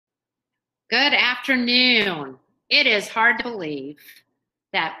Good afternoon. It is hard to believe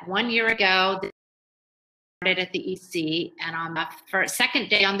that 1 year ago, I started at the EC, and on my second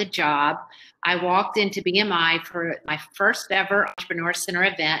day on the job, I walked into BMI for my first ever Entrepreneur Center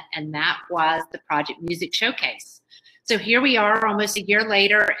event, and that was the Project Music Showcase. So here we are almost a year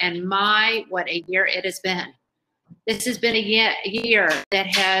later, and my, what a year it has been. This has been a year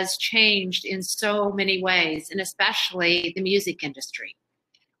that has changed in so many ways, and especially the music industry.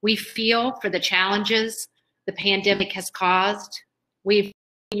 We feel for the challenges the pandemic has caused. We've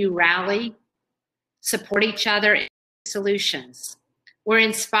seen you rally, support each other in solutions. We're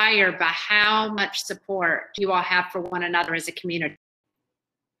inspired by how much support you all have for one another as a community.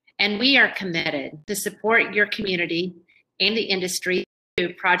 And we are committed to support your community and the industry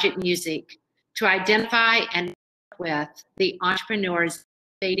through Project Music to identify and work with the entrepreneurs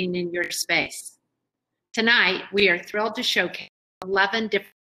dating in your space. Tonight, we are thrilled to showcase 11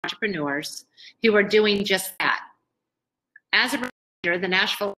 different entrepreneurs who are doing just that. As a reminder, the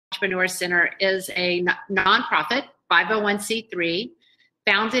Nashville Entrepreneur Center is a nonprofit 501c3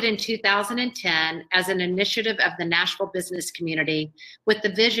 founded in 2010 as an initiative of the Nashville business community with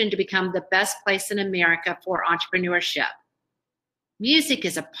the vision to become the best place in America for entrepreneurship. Music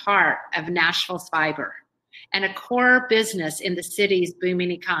is a part of Nashville's fiber and a core business in the city's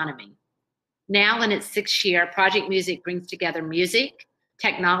booming economy. Now in its 6th year, Project Music brings together music,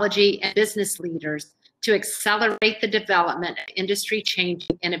 technology, and business leaders to accelerate the development of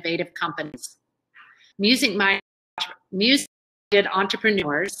industry-changing innovative companies. Music-minded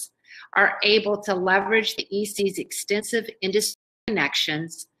entrepreneurs are able to leverage the EC's extensive industry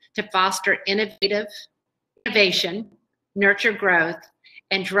connections to foster innovation, nurture growth,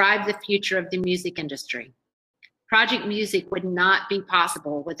 and drive the future of the music industry. Project Music would not be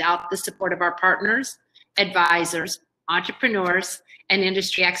possible without the support of our partners, advisors, entrepreneurs, and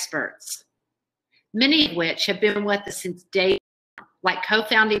industry experts, many of which have been with us since day one, like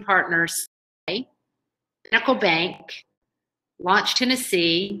co-founding partners Pinnacle Bank, Launch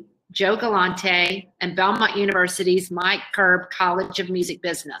Tennessee, Joe Galante, and Belmont University's Mike Curb College of Music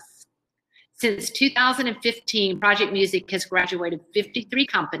Business. Since 2015, Project Music has graduated 53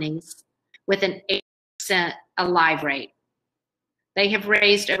 companies with an 8% alive rate. They have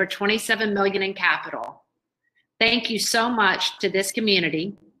raised over $27 million in capital. Thank you so much to this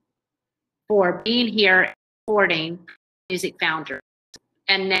community for being here and supporting music founders.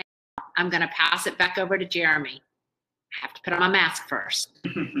 And now I'm going to pass it back over to Jeremy. I have to put on my mask first.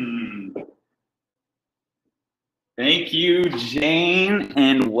 Thank you, Jane,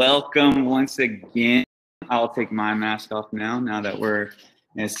 and welcome once again. I'll take my mask off now that we're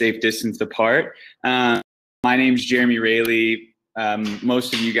in a safe distance apart. My name's Jeremy Raley.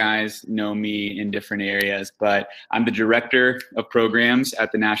 Most of you guys know me in different areas, but I'm the director of programs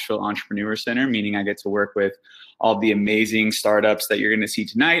at the Nashville Entrepreneur Center, meaning I get to work with all the amazing startups that you're going to see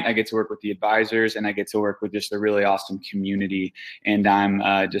tonight. I get to work with the advisors, and I get to work with just a really awesome community, and I'm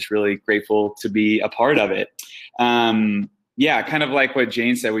just really grateful to be a part of it. Yeah, kind of like what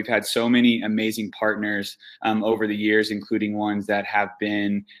Jane said, we've had so many amazing partners over the years, including ones that have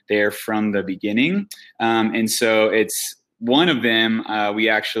been there from the beginning. And so it's one of them we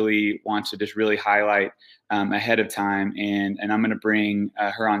actually want to just really highlight ahead of time, and I'm going to bring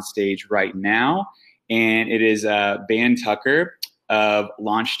her on stage right now. And it is Van Tucker of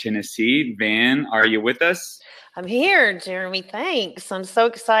Launch Tennessee. Van, are you with us? I'm here, Jeremy. Thanks. I'm so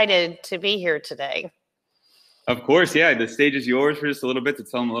excited to be here today. Of course, yeah. The stage is yours for just a little bit to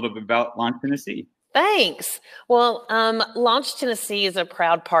tell them a little bit about Launch Tennessee. Thanks. Well, Launch Tennessee is a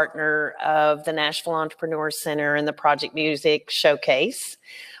proud partner of the Nashville Entrepreneur Center and the Project Music Showcase.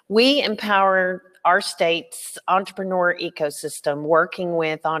 We empower our state's entrepreneur ecosystem, working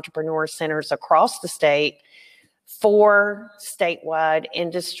with entrepreneur centers across the state, 4 statewide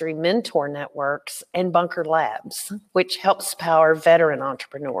industry mentor networks, and Bunker Labs, which helps power veteran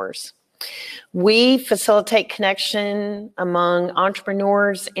entrepreneurs. We facilitate connection among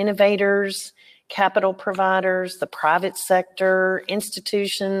entrepreneurs, innovators, capital providers, the private sector,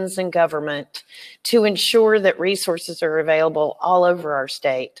 institutions, and government to ensure that resources are available all over our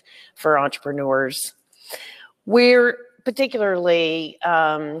state for entrepreneurs. We're particularly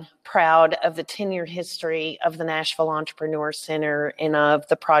proud of the 10-year history of the Nashville Entrepreneur Center and of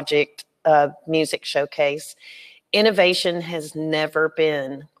the Project Music Showcase. Innovation has never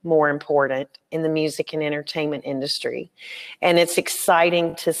been more important in the music and entertainment industry. And it's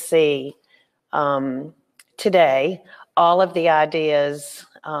exciting to see today all of the ideas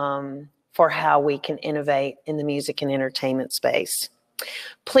for how we can innovate in the music and entertainment space.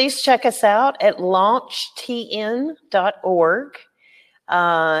 Please check us out at launchtn.org.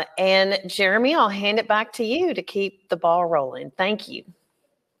 And Jeremy, I'll hand it back to you to keep the ball rolling. Thank you.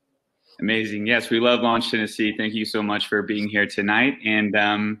 Amazing. Yes, we love Launch Tennessee. Thank you so much for being here tonight. And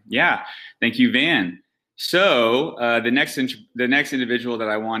thank you, Van. So the next individual that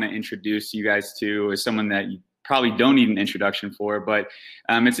I want to introduce you guys to is someone that you probably don't need an introduction for, but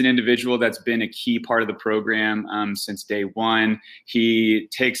it's an individual that's been a key part of the program since day one. He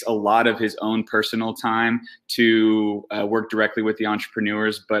takes a lot of his own personal time to work directly with the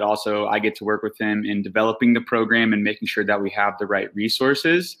entrepreneurs, but also I get to work with him in developing the program and making sure that we have the right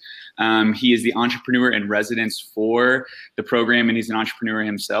resources. He is the entrepreneur in residence for the program, and he's an entrepreneur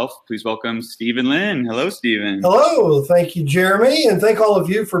himself. Please welcome Stephen Lynn. Hello, Stephen. Hello. Thank you, Jeremy. And thank all of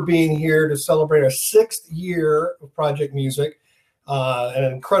you for being here to celebrate our 6th year of Project Music, an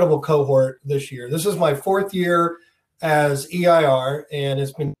incredible cohort this year. This is my 4th year as EIR, and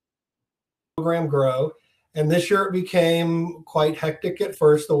it's been program grow. And this year it became quite hectic at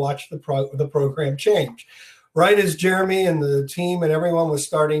first to watch the program change. Right as Jeremy and the team and everyone was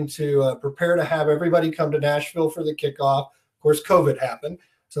starting to prepare to have everybody come to Nashville for the kickoff, of course, COVID happened.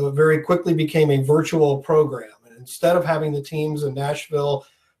 So it very quickly became a virtual program. And instead of having the teams in Nashville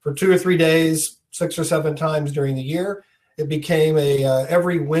for 2 or 3 days, 6 or 7 times during the year, it became a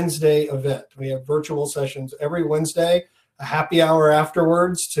every Wednesday event. We have virtual sessions every Wednesday, a happy hour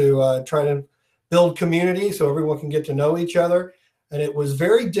afterwards to try to build community so everyone can get to know each other. And it was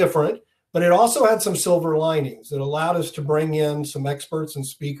very different. But it also had some silver linings that allowed us to bring in some experts and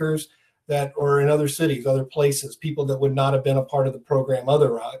speakers that were in other cities, other places, people that would not have been a part of the program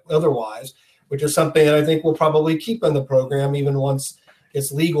otherwise, which is something that I think we'll probably keep in the program even once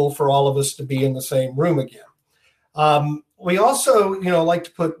it's legal for all of us to be in the same room again. We also, like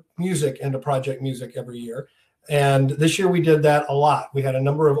to put music into Project Music every year. And this year we did that a lot. We had a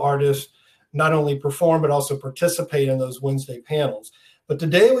number of artists not only perform, but also participate in those Wednesday panels. But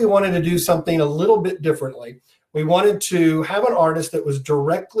today we wanted to do something a little bit differently. We wanted to have an artist that was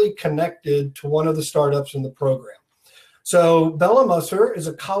directly connected to one of the startups in the program. So Bella Musser is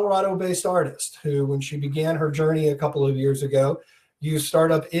a Colorado-based artist who, when she began her journey a couple of years ago, used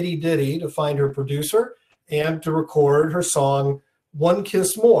startup Itty Ditty to find her producer and to record her song, One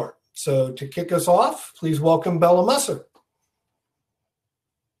Kiss More. So to kick us off, please welcome Bella Musser.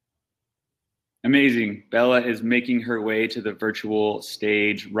 Amazing. Bella is making her way to the virtual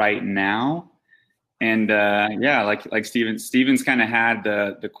stage right now. And like Steven's kind of had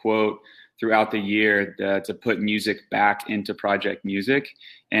the quote throughout the year to put music back into Project Music.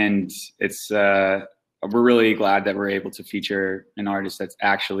 And it's we're really glad that we're able to feature an artist that's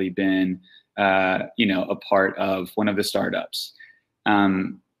actually been a part of one of the startups.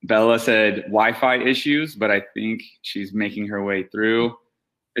 Bella said Wi-Fi issues, but I think she's making her way through.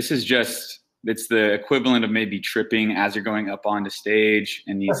 It's the equivalent of maybe tripping as you're going up onto stage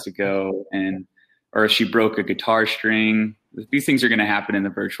and needs to go or she broke a guitar string. These things are going to happen in the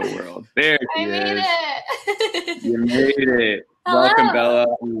virtual world. There she is. I made it. You made it. Hello. Welcome, Bella.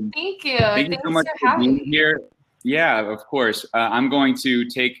 Thank you. Thank you Thanks so much for being here. Yeah, of course. I'm going to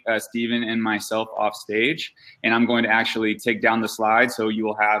take Stephen and myself off stage, and I'm going to actually take down the slide so you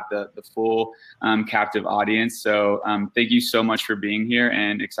will have the full captive audience. So thank you so much for being here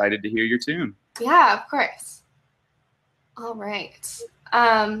and excited to hear your tune. Yeah, of course. All right.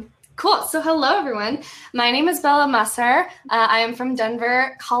 Cool. So hello, everyone. My name is Bella Musser. I am from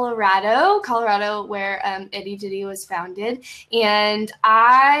Denver, Colorado, where Itty Ditty was founded. And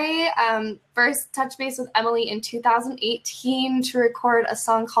I first touched base with Emily in 2018 to record a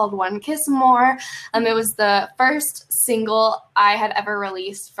song called One Kiss More. It was the first single I had ever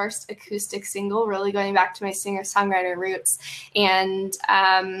released, first acoustic single, really going back to my singer-songwriter roots. And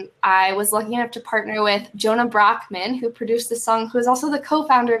I was lucky enough to partner with Jonah Brockman, who produced the song, who is also the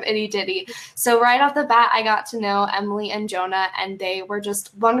co-founder of Itty Ditty. So right off the bat, I got to know Emily and Jonah, and they were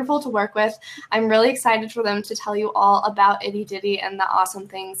just wonderful to work with. I'm really excited for them to tell you all about Itty Ditty and the awesome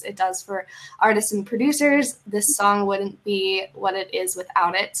things it does for artists and producers. This song wouldn't be what it is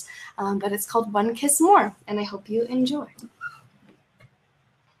without it, but it's called One Kiss More, and I hope you enjoy.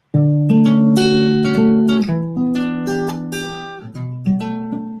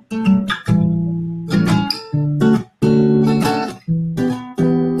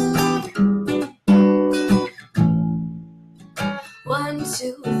 One,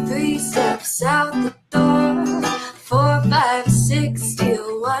 two, three steps out the door. 4, 5, 6,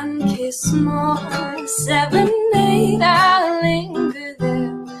 still one kiss more. 7, 8, I linger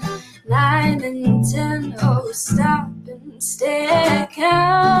there. 9 and 10, oh, stop and stare.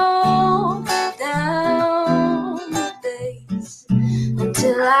 Count down the days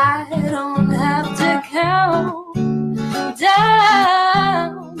until I don't have to count down.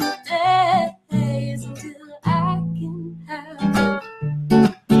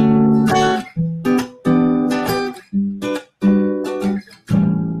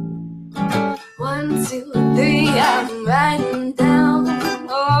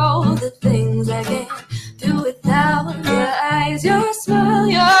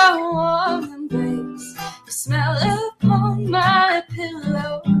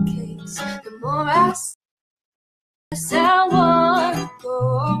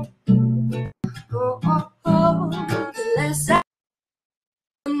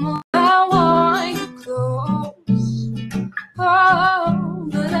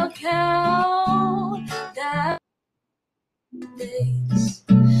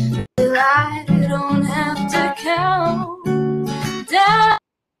 I don't have to count down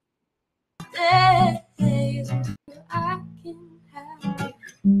days until I can have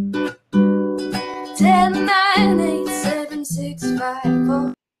you. 10, 9, 8, 7, 6, 5,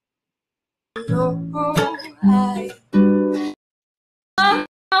 4. No, I how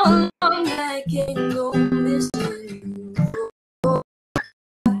long I can go missing you.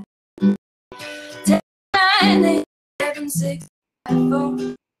 10, 9, 8, 7, 6, 5, 4,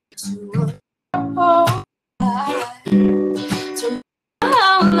 2, 1. Oh, so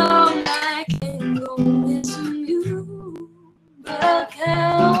how long I can go missing you, but I'll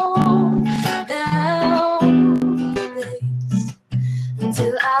count down the days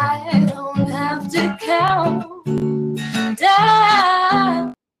until I don't have to count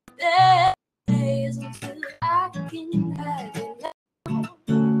down the days until I can have you now.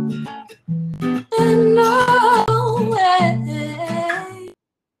 And no way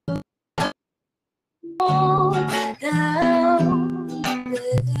down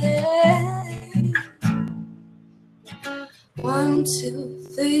the day. 1, 2,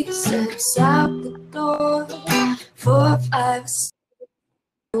 3 steps out the door. 4, 5, 6,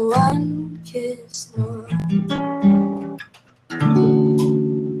 1 kiss more.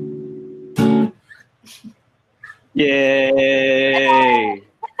 Yay!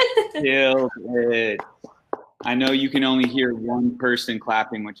 Killed it. I know you can only hear one person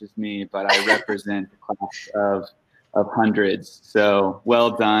clapping, which is me, but I represent a class of hundreds. So well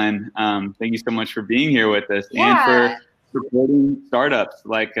done. Thank you so much for being here with us and for supporting startups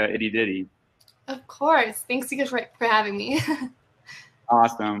like Itty Ditty. Of course. Thanks you guys for having me.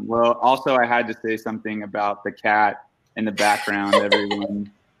 Awesome. Well, also I had to say something about the cat in the background.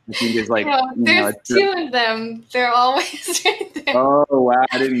 Everyone, I think is like, there's 2 of them. They're always right there. Oh wow!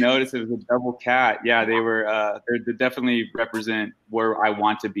 I didn't notice it was a double cat. Yeah, they were. They definitely represent where I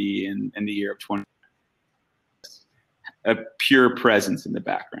want to be in the year of 20. A pure presence in the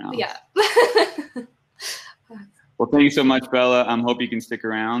background. Yeah. Well, thank you so much, Bella. Hope you can stick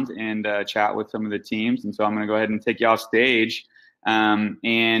around and chat with some of the teams. And so I'm going to go ahead and take you off stage.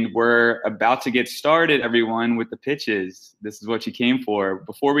 And we're about to get started, everyone, with the pitches. This is what you came for.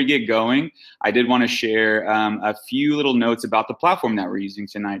 Before we get going, I did want to share a few little notes about the platform that we're using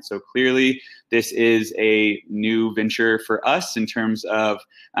tonight. So clearly, this is a new venture for us in terms of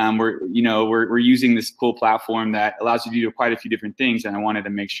we're using this cool platform that allows you to do quite a few different things, and I wanted to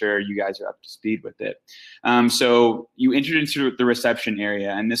make sure you guys are up to speed with it. So you entered into the reception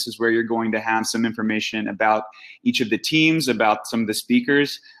area, and this is where you're going to have some information about each of the teams, about some of the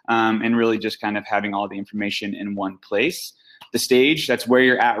speakers, and really just kind of having all the information in one place. The stage, that's where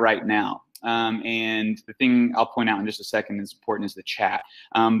you're at right now. And the thing I'll point out in just a second is important is the chat.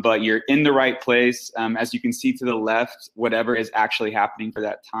 But you're in the right place. As you can see to the left, whatever is actually happening for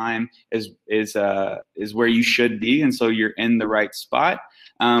that time is where you should be. And so you're in the right spot.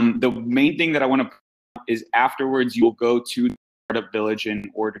 The main thing that I want to is afterwards you will go to Startup Village in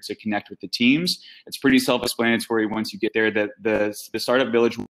order to connect with the teams. It's pretty self-explanatory once you get there that the Startup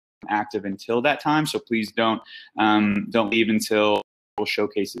Village will be active until that time. So please don't leave until we'll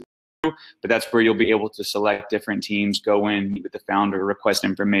showcase it. But that's where you'll be able to select different teams, go in, meet with the founder, request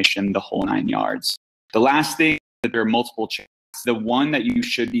information, the whole 9 yards. The last thing, that there are multiple chats. The one that you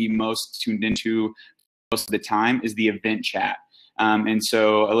should be most tuned into most of the time is the event chat. And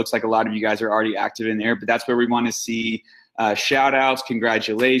so it looks like a lot of you guys are already active in there, but that's where we want to see shout outs,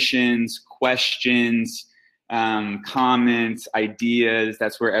 congratulations, questions, comments, ideas.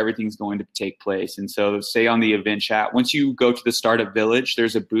 That's where everything's going to take place. And so say on the event chat, once you go to the Startup Village,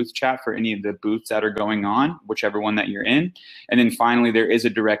 there's a booth chat for any of the booths that are going on, whichever one that you're in. And then finally, there is a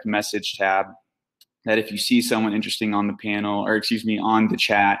direct message tab that if you see someone interesting on the panel, or excuse me, on the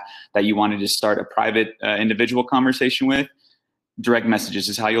chat that you want to just start a private individual conversation with, direct messages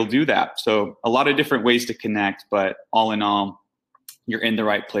is how you'll do that. So a lot of different ways to connect, but all in all, you're in the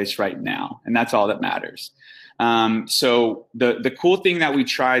right place right now. And that's all that matters. So the cool thing that we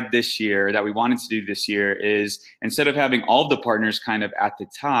tried this year, that we wanted to do this year, is instead of having all of the partners kind of at the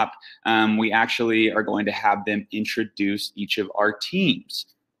top, we actually are going to have them introduce each of our teams.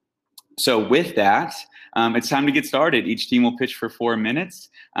 So with that, it's time to get started. Each team will pitch for 4 minutes.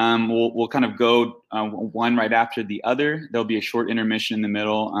 We'll kind of go one right after the other. There'll be a short intermission in the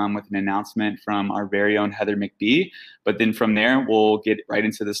middle with an announcement from our very own Heather McBee. But then from there, we'll get right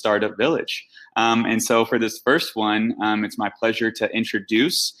into the Startup Village. And so for this first one, it's my pleasure to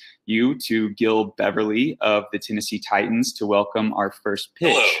introduce you to Gil Beverly of the Tennessee Titans to welcome our first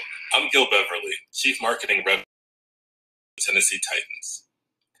pitch. Hello, I'm Gil Beverly, Chief Marketing Rep of Tennessee Titans.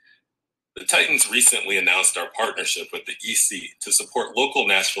 The Titans recently announced our partnership with the EC to support local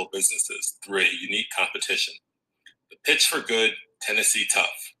Nashville businesses through a unique competition, the Pitch for Good Tennessee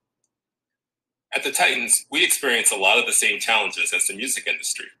Tough. At the Titans, we experience a lot of the same challenges as the music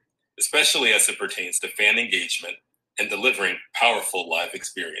industry, especially as it pertains to fan engagement and delivering powerful live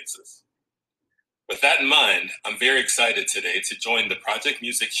experiences. With that in mind, I'm very excited today to join the Project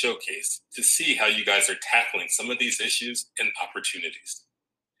Music Showcase to see how you guys are tackling some of these issues and opportunities.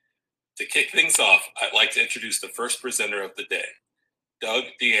 To kick things off, I'd like to introduce the first presenter of the day, Doug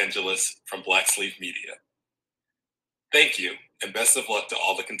DeAngelis from Black Sleeve Media. Thank you, and best of luck to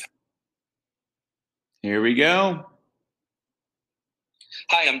all the contestants. Here we go.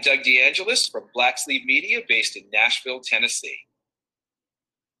 Hi, I'm Doug DeAngelis from Black Sleeve Media based in Nashville, Tennessee.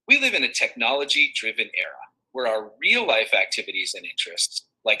 We live in a technology-driven era where our real-life activities and interests,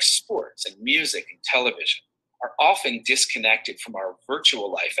 like sports and music and television, are often disconnected from our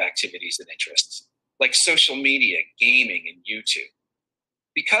virtual life activities and interests, like social media, gaming, and YouTube.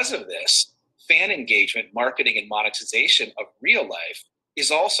 Because of this, fan engagement, marketing, and monetization of real life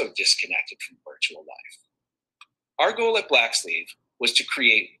is also disconnected from virtual life. Our goal at Black Sleeve was to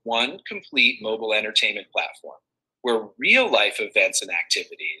create one complete mobile entertainment platform where real life events and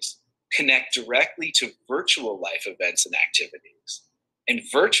activities connect directly to virtual life events and activities, and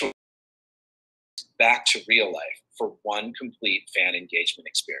virtual back to real life for one complete fan engagement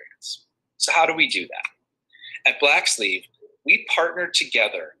experience. So how do we do that? At Black Sleeve, we partnered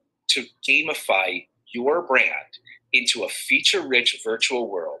together to gamify your brand into a feature-rich virtual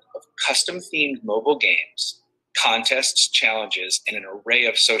world of custom-themed mobile games, contests, challenges, and an array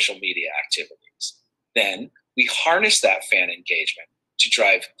of social media activities. Then we harness that fan engagement to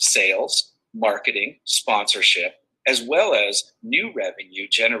drive sales, marketing, sponsorship, as well as new revenue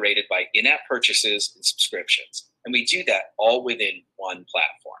generated by in-app purchases and subscriptions. And we do that all within one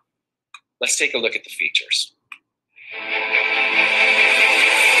platform. Let's take a look at the features.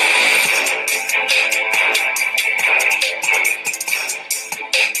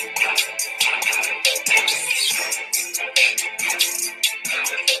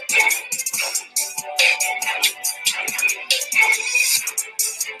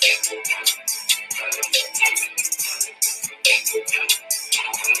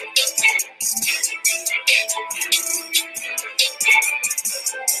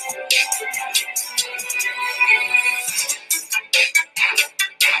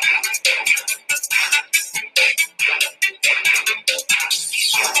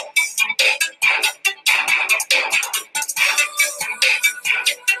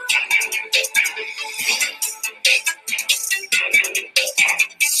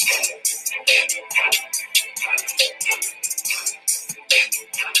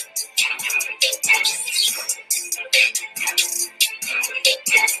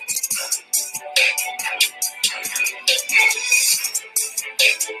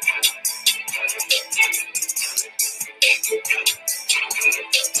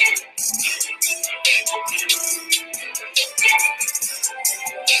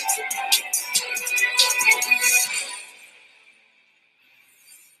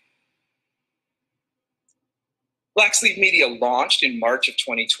 Black Sleeve Media launched in March of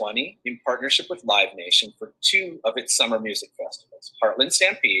 2020 in partnership with Live Nation for two of its summer music festivals, Heartland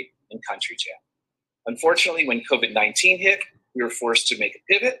Stampede and Country Jam. Unfortunately, when COVID-19 hit, we were forced to make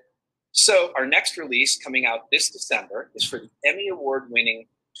a pivot. So our next release coming out this December is for the Emmy Award-winning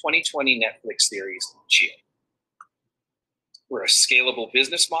 2020 Netflix series, Cheer. We're a scalable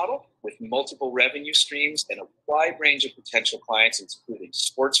business model with multiple revenue streams and a wide range of potential clients, including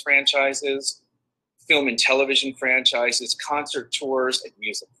sports franchises, film and television franchises, concert tours, and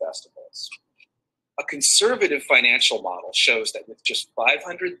music festivals. A conservative financial model shows that with just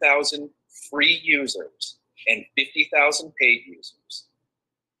 500,000 free users and 50,000 paid users,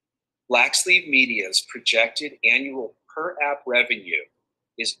 Black Sleeve Media's projected annual per app revenue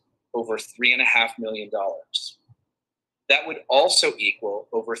is over $3.5 million. That would also equal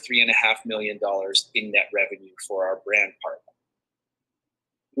over $3.5 million in net revenue for our brand partner.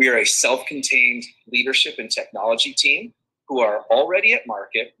 We are a self-contained leadership and technology team who are already at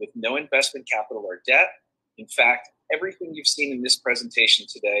market with no investment capital or debt. In fact, everything you've seen in this presentation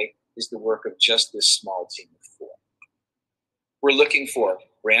today is the work of just this small team of four. We're looking for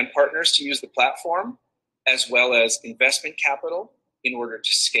brand partners to use the platform, as well as investment capital in order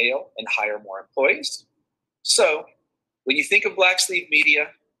to scale and hire more employees. So when you think of Black Sleeve Media,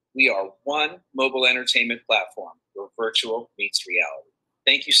 we are one mobile entertainment platform where virtual meets reality.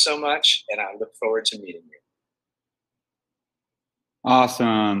 Thank you so much, and I look forward to meeting you.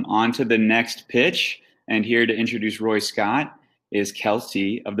 Awesome. On to the next pitch. And here to introduce Roy Scott. is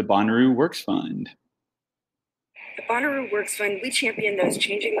Kelsey of the Bonnaroo Works Fund. The Bonnaroo Works Fund, we champion those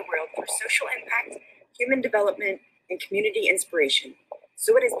changing the world through social impact, human development, and community inspiration.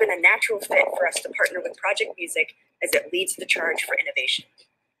 So it has been a natural fit for us to partner with Project Music as it leads the charge for innovation.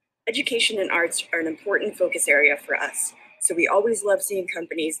 Education and arts are an important focus area for us, so we always love seeing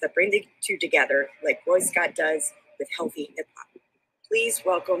companies that bring the two together like Roy Scott does with Healthy Hip Hop. Please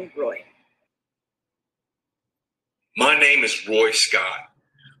welcome Roy. My name is Roy Scott,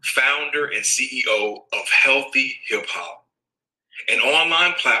 founder and CEO of Healthy Hip Hop, an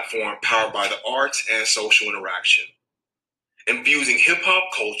online platform powered by the arts and social interaction, infusing hip hop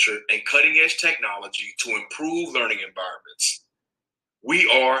culture and cutting edge technology to improve learning environments.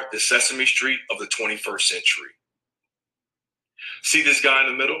 We are the Sesame Street of the 21st century. See this guy in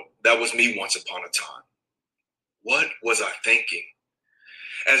the middle? That was me once upon a time. What was I thinking?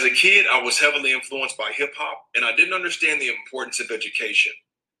 As a kid, I was heavily influenced by hip hop, and I didn't understand the importance of education.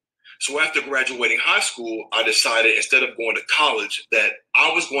 So after graduating high school, I decided instead of going to college that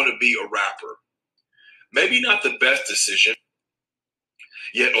I was going to be a rapper. Maybe not the best decision,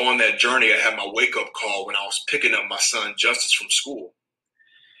 yet on that journey, I had my wake-up call when I was picking up my son Justice from school.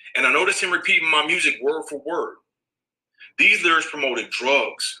 And I noticed him repeating my music word for word. These lyrics promoted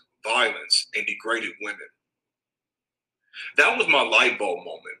drugs, violence, and degraded women. That was my light bulb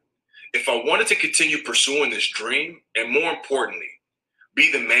moment. If I wanted to continue pursuing this dream, and more importantly,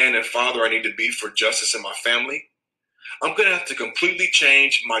 be the man and father I need to be for Justice and my family, I'm going to have to completely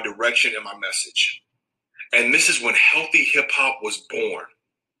change my direction and my message. And this is when Healthy Hip Hop was born.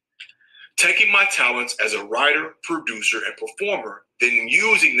 Taking my talents as a writer, producer, and performer, then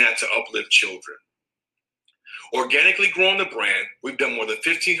using that to uplift children. Organically growing the brand, we've done more than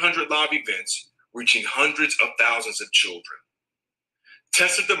 1,500 live events, reaching hundreds of thousands of children.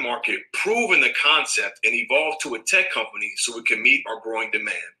 Tested the market, proven the concept, and evolved to a tech company so we can meet our growing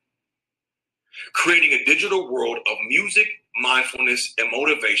demand. Creating a digital world of music, mindfulness, and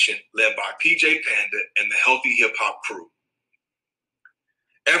motivation led by PJ Panda and the Healthy Hip Hop crew.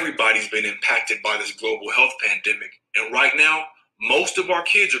 Everybody's been impacted by this global health pandemic, and right now, most of our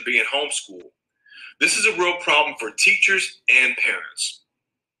kids are being homeschooled. This is a real problem for teachers and parents.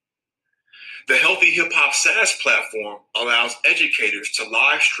 The Healthy Hip Hop SaaS platform allows educators to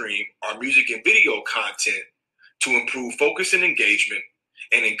live stream our music and video content to improve focus and engagement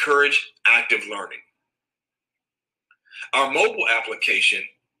and encourage active learning. Our mobile application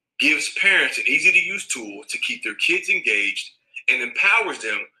gives parents an easy-to-use tool to keep their kids engaged and empowers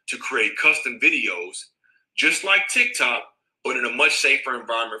them to create custom videos, just like TikTok, but in a much safer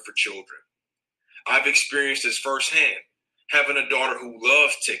environment for children. I've experienced this firsthand, having a daughter who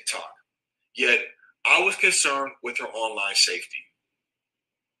loves TikTok, yet I was concerned with her online safety.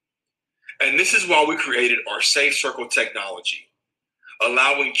 And this is why we created our Safe Circle technology,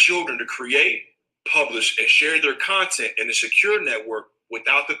 allowing children to create, publish, and share their content in a secure network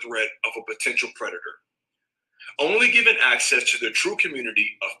without the threat of a potential predator. Only giving access to their true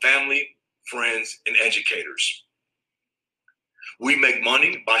community of family, friends, and educators. We make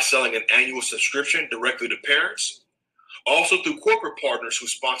money by selling an annual subscription directly to parents, also through corporate partners who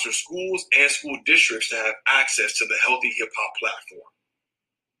sponsor schools and school districts to have access to the Healthy Hip Hop platform.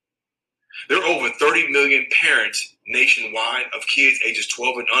 There are over 30 million parents nationwide of kids ages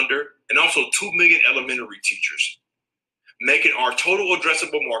 12 and under, and also 2 million elementary teachers, making our total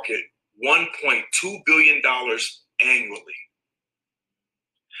addressable market $1.2 billion annually.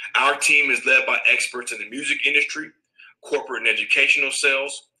 Our team is led by experts in the music industry, corporate and educational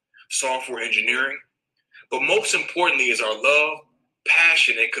sales, software engineering, but most importantly is our love,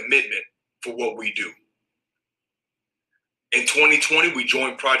 passion, and commitment for what we do. In 2020, we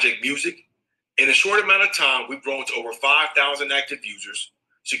joined Project Music. In a short amount of time, we've grown to over 5,000 active users,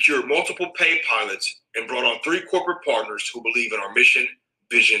 secured multiple paid pilots, and brought on 3 corporate partners who believe in our mission,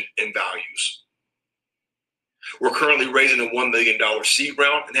 vision, and values. We're currently raising a $1 million seed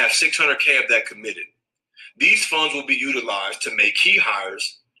round and have $600K of that committed. These funds will be utilized to make key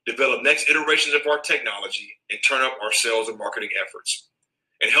hires, develop next iterations of our technology, and turn up our sales and marketing efforts.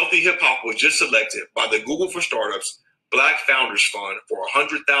 And Healthy Hip Hop was just selected by the Google for Startups Black Founders Fund for a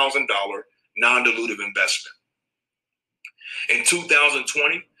 $100,000 non-dilutive investment. In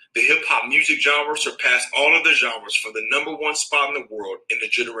 2020, the hip hop music genre surpassed all other genres for the #1 spot in the world into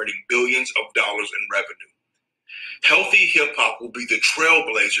generating billions of dollars in revenue. Healthy Hip Hop will be the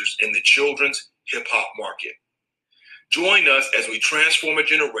trailblazers in the children's hip hop market. Join us as we transform a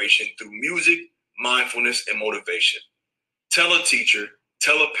generation through music, mindfulness, and motivation. Tell a teacher,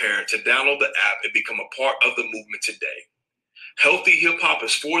 tell a parent to download the app and become a part of the movement today. Healthy Hip Hop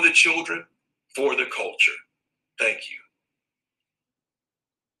is for the children, for the culture. Thank you.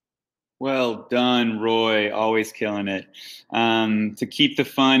 Well done, Roy. Always killing it. To keep the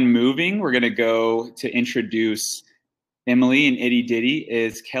fun moving, we're going to go to introduce Emily and Itty Ditty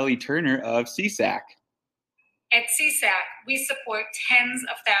is Kelly Turner of CSAC. At CSAC, we support tens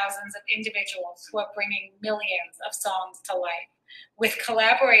of thousands of individuals who are bringing millions of songs to life. With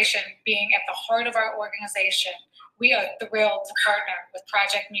collaboration being at the heart of our organization, we are thrilled to partner with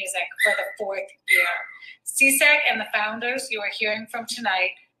Project Music for the 4th year. CSAC and the founders you are hearing from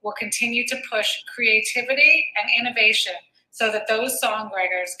tonight will continue to push creativity and innovation so that those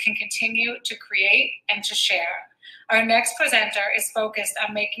songwriters can continue to create and to share. Our next presenter is focused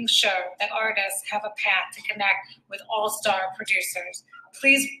on making sure that artists have a path to connect with all-star producers.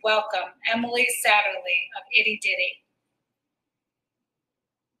 Please welcome Emily Satterlee of Itty Ditty.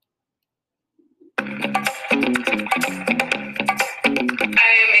 I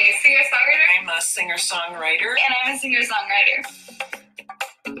am a singer-songwriter. I'm a singer-songwriter. And I'm a singer-songwriter.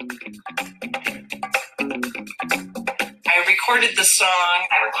 I recorded the song.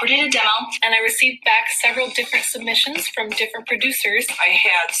 I recorded a demo. And I received back several different submissions from different producers. I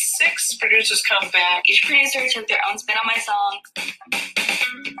had 6 producers come back. Each producer took their own spin on my song.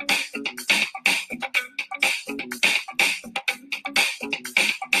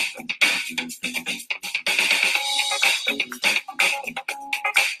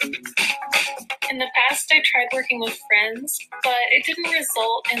 In the past, I tried working with friends, but it didn't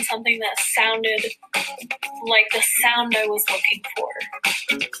result in something that sounded like the sound I was looking for.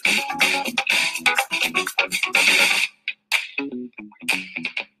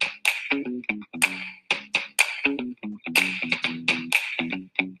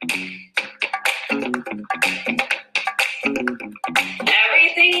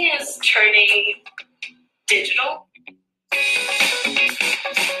 Everything is turning digital.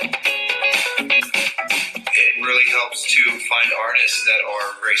 It really helps to find artists that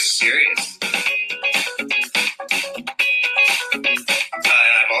are very serious. And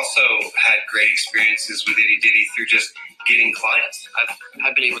I've also had great experiences with Itty Ditty through just getting clients.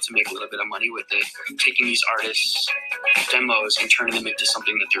 I've been able to make a little bit of money with it, taking these artists' demos and turning them into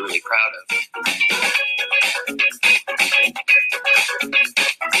something that they're really proud of.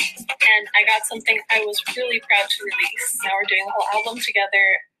 And I got something I was really proud to release. Now we're doing a whole album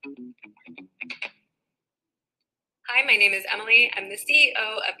together. Hi, my name is Emily. I'm the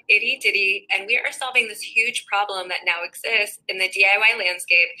CEO of Itty Ditty, and we are solving this huge problem that now exists in the DIY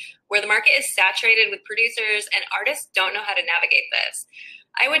landscape where the market is saturated with producers and artists don't know how to navigate this.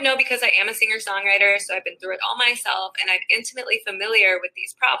 I would know because I am a singer-songwriter, so I've been through it all myself, and I'm intimately familiar with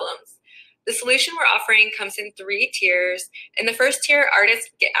these problems. The solution we're offering comes in 3 tiers. In the first tier, artists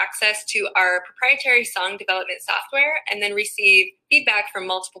get access to our proprietary song development software and then receive feedback from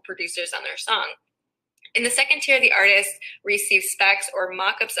multiple producers on their song. In the second tier, the artists receive specs or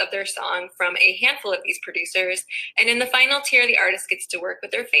mock-ups of their song from a handful of these producers. And in the final tier, the artist gets to work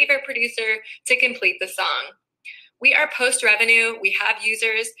with their favorite producer to complete the song. We are post-revenue, we have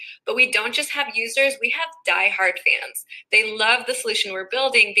users, but we don't just have users, we have die-hard fans. They love the solution we're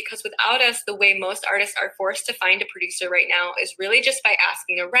building because without us, the way most artists are forced to find a producer right now is really just by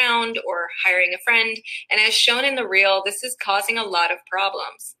asking around or hiring a friend. And as shown in the reel, this is causing a lot of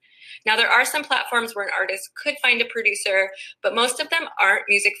problems. Now, there are some platforms where an artist could find a producer, but most of them aren't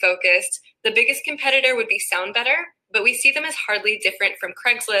music focused. The biggest competitor would be SoundBetter, but we see them as hardly different from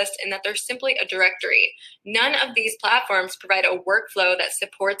Craigslist in that they're simply a directory. None of these platforms provide a workflow that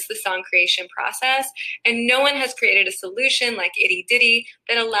supports the song creation process, and no one has created a solution like Itty Ditty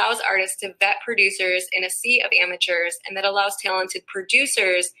that allows artists to vet producers in a sea of amateurs and that allows talented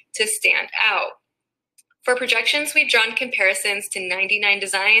producers to stand out. For projections, we've drawn comparisons to 99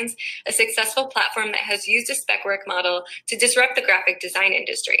 Designs, a successful platform that has used a spec work model to disrupt the graphic design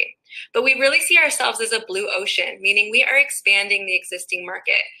industry. But we really see ourselves as a blue ocean, meaning we are expanding the existing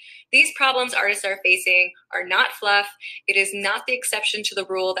market. These problems artists are facing are not fluff. It is not the exception to the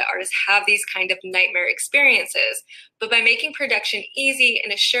rule that artists have these kind of nightmare experiences. But by making production easy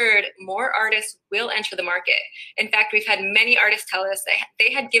and assured, more artists will enter the market. In fact, we've had many artists tell us that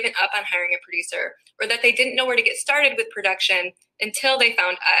they had given up on hiring a producer or that they didn't know where to get started with production until they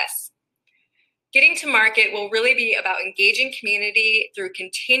found us. Getting to market will really be about engaging community through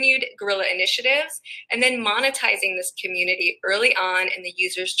continued guerrilla initiatives and then monetizing this community early on in the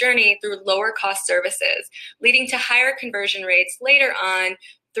user's journey through lower cost services, leading to higher conversion rates later on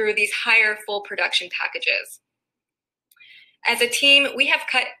through these higher full production packages. As a team, we have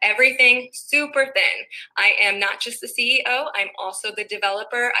cut everything super thin. I am not just the CEO, I'm also the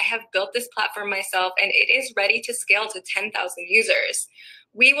developer. I have built this platform myself, and it is ready to scale to 10,000 users.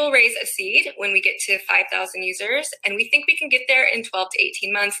 We will raise a seed when we get to 5,000 users, and we think we can get there in 12 to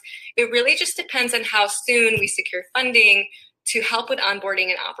 18 months. It really just depends on how soon we secure funding to help with onboarding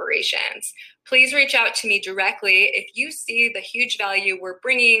and operations. Please reach out to me directly if you see the huge value we're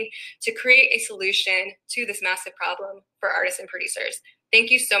bringing to create a solution to this massive problem for artists and producers.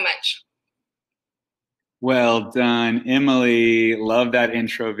 Thank you so much. Well done, Emily. Love that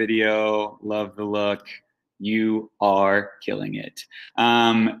intro video. Love the look. You are killing it.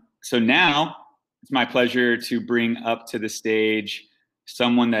 So now it's my pleasure to bring up to the stage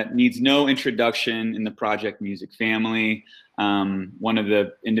someone that needs no introduction in the Project Music family. One of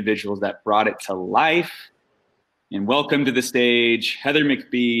the individuals that brought it to life. And welcome to the stage, Heather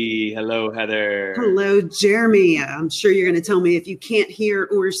McBee. Hello, Heather. Hello, Jeremy. I'm sure you're going to tell me if you can't hear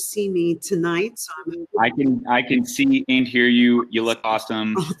or see me tonight. So I can see and hear you. You look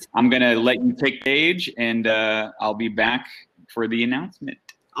awesome. I'm going to let you take stage, and I'll be back for the announcement.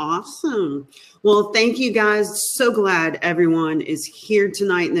 Awesome. Well, thank you guys. So glad everyone is here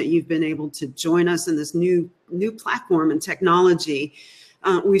tonight and that you've been able to join us in this new platform and technology.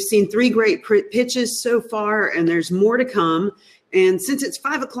 We've seen 3 great pitches so far, and there's more to come. And since it's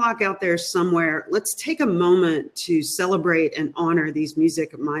 5 o'clock out there somewhere, let's take a moment to celebrate and honor these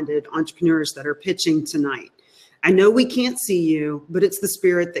music-minded entrepreneurs that are pitching tonight. I know we can't see you, but it's the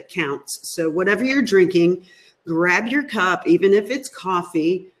spirit that counts. So whatever you're drinking, grab your cup, even if it's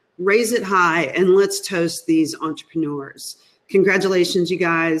coffee, raise it high, and let's toast these entrepreneurs. Congratulations, you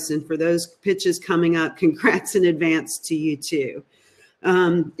guys. And for those pitches coming up, congrats in advance to you too.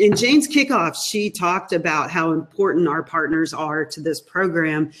 In Jane's kickoff, she talked about how important our partners are to this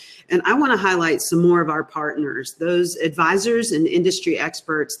program. And I want to highlight some more of our partners, those advisors and industry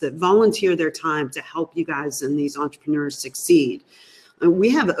experts that volunteer their time to help you guys and these entrepreneurs succeed. We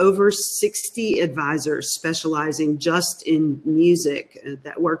have over 60 advisors specializing just in music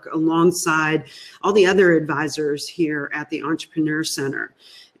that work alongside all the other advisors here at the Entrepreneur Center.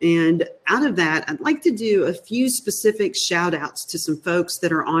 And out of that, I'd like to do a few specific shout outs to some folks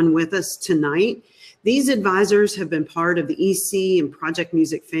that are on with us tonight. These advisors have been part of the EC and Project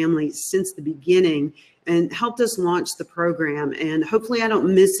Music family since the beginning and helped us launch the program. And hopefully I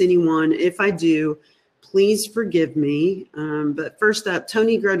don't miss anyone. If I do, please forgive me. But first up,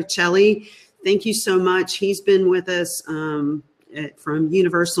 Tony Grotticelli, thank you so much. He's been with us from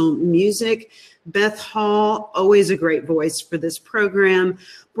Universal Music. Beth Hall, always a great voice for this program.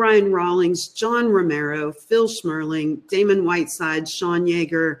 Brian Rawlings, John Romero, Phil Schmerling, Damon Whiteside, Sean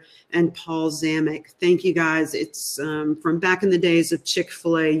Yeager, and Paul Zamek. Thank you guys. It's from back in the days of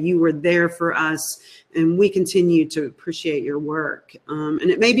Chick-fil-A. You were there for us, and we continue to appreciate your work. And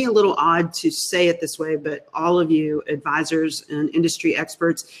it may be a little odd to say it this way, but all of you advisors and industry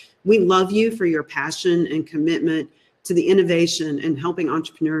experts, we love you for your passion and commitment to the innovation and helping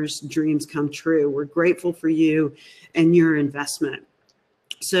entrepreneurs' dreams come true. We're grateful for you and your investment.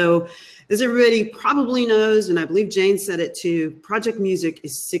 So as everybody probably knows, and I believe Jane said it too, Project Music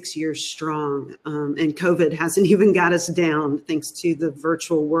is 6 years strong, and COVID hasn't even got us down thanks to the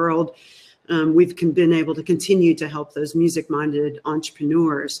virtual world. We've been able to continue to help those music-minded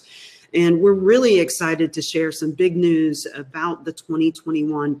entrepreneurs. And we're really excited to share some big news about the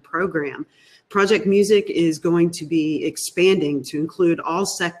 2021 program. Project Music is going to be expanding to include all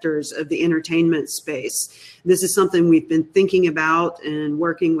sectors of the entertainment space. This is something we've been thinking about and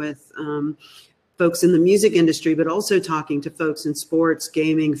working with folks in the music industry, but also talking to folks in sports,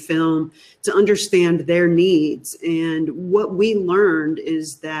 gaming, film, to understand their needs. And what we learned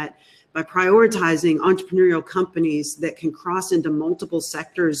is that by prioritizing entrepreneurial companies that can cross into multiple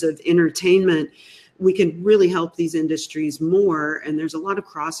sectors of entertainment, we can really help these industries more, and there's a lot of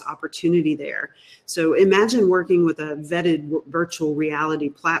cross opportunity there. So imagine working with a vetted virtual reality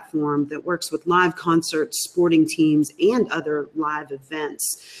platform that works with live concerts, sporting teams, and other live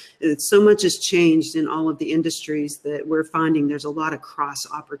events. So much has changed in all of the industries that we're finding there's a lot of cross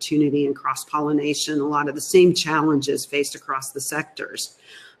opportunity and cross pollination, a lot of the same challenges faced across the sectors.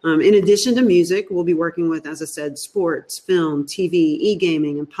 In addition to music, we'll be working with, as I said, sports, film, TV,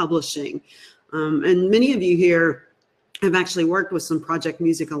 e-gaming, and publishing. And many of you here have actually worked with some Project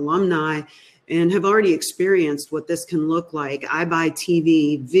Music alumni and have already experienced what this can look like.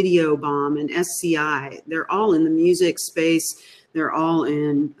 iBuyTV, Video Bomb, and SCI, they're all in the music space. They're all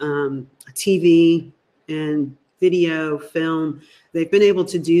in TV and video, film. They've been able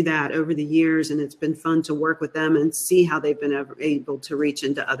to do that over the years, and it's been fun to work with them and see how they've been able to reach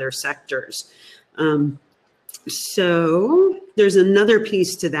into other sectors. So there's another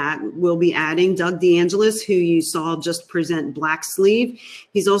piece to that. We'll be adding Doug DeAngelis, who you saw just present Black Sleeve.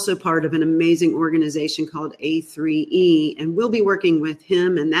 He's also part of an amazing organization called A3E, and we'll be working with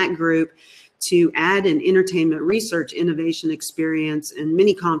him and that group to add an entertainment research innovation experience and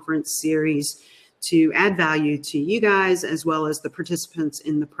mini conference series to add value to you guys as well as the participants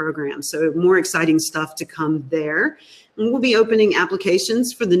in the program. So more exciting stuff to come there. And we'll be opening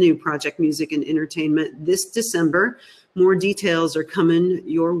applications for the new Project Music and Entertainment this December. More details are coming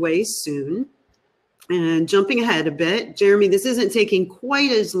your way soon. And jumping ahead a bit, Jeremy, this isn't taking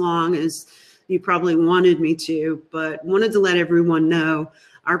quite as long as you probably wanted me to, but wanted to let everyone know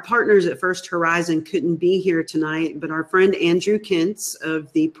our partners at First Horizon couldn't be here tonight, but our friend Andrew Kintz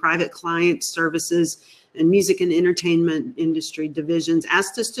of the Private Client Services and Music and Entertainment Industry Divisions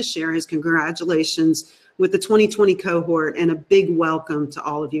asked us to share his congratulations with the 2020 cohort and a big welcome to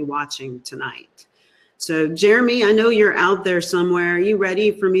all of you watching tonight. So Jeremy, I know you're out there somewhere. Are you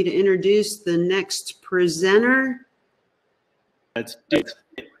ready for me to introduce the next presenter? Let's do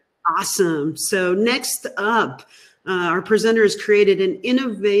it. Awesome. So next up, our presenter has created an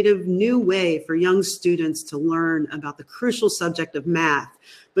innovative new way for young students to learn about the crucial subject of math,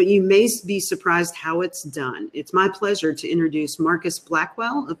 but you may be surprised how it's done. It's my pleasure to introduce Marcus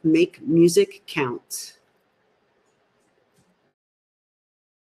Blackwell of Make Music Count.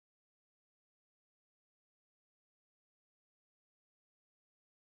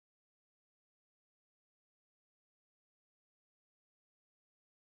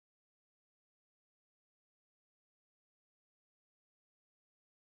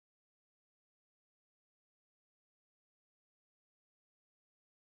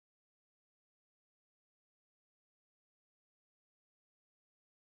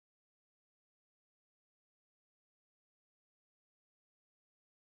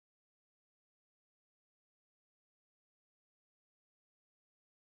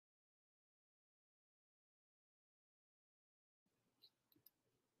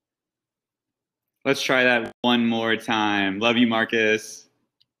 Let's try that one more time. Love you, Marcus.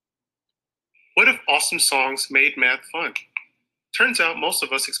 What if awesome songs made math fun? Turns out most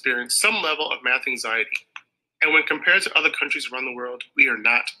of us experience some level of math anxiety. And when compared to other countries around the world, we are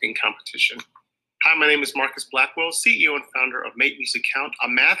not in competition. Hi, my name is Marcus Blackwell, CEO and founder of Make Music Count, a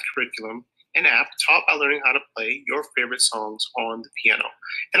math curriculum and app taught by learning how to play your favorite songs on the piano.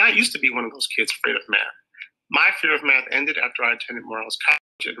 And I used to be one of those kids afraid of math. My fear of math ended after I attended Morehouse College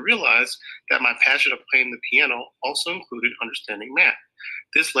and realized that my passion of playing the piano also included understanding math.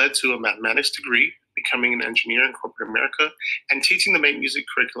 This led to a mathematics degree, becoming an engineer in corporate America, and teaching the Make Music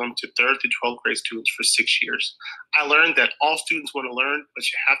curriculum to 3rd through 12th grade students for 6 years. I learned that all students want to learn, but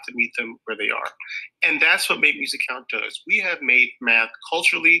you have to meet them where they are. And that's what Make Music Count does. We have made math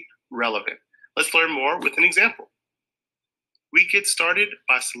culturally relevant. Let's learn more with an example. We get started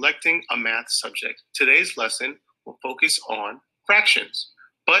by selecting a math subject. Today's lesson will focus on fractions,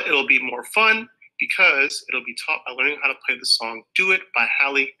 but it'll be more fun because it'll be taught by learning how to play the song Do It by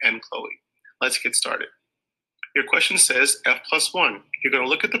Hallie and Chloe. Let's get started. Your question says F+1. You're going to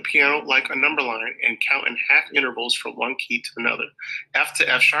look at the piano like a number line and count in half intervals from one key to another. F to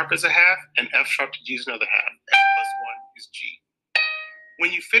F sharp is a half, and F sharp to G is another half. F+1 is G.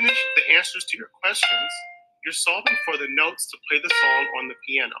 When you finish the answers to your questions, you're solving for the notes to play the song on the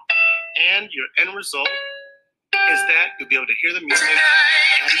piano. And your end result is that you'll be able to hear the music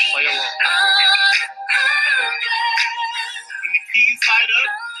and play along. When the keys light up,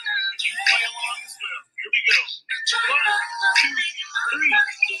 you play along as well. Here we go. 1, 2, 3,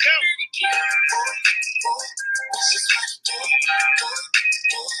 go.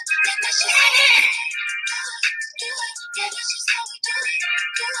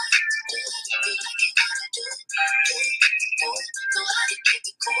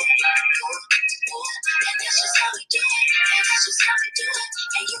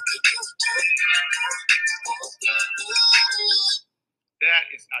 That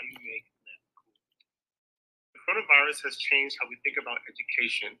is how you make math cool. The coronavirus has changed how we think about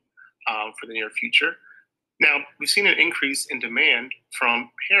education for the near future. Now, we've seen an increase in demand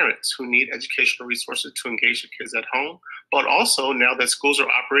from parents who need educational resources to engage their kids at home, but also now that schools are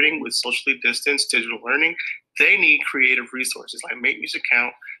operating with socially distanced digital learning, they need creative resources like Make Music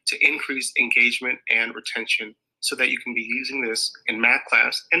Count to increase engagement and retention so that you can be using this in math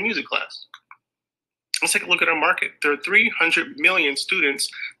class and music class. Let's take a look at our market. There are 300 million students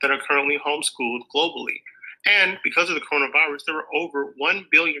that are currently homeschooled globally. And because of the coronavirus, there are over 1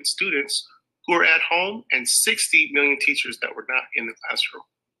 billion students who are at home and 60 million teachers that were not in the classroom.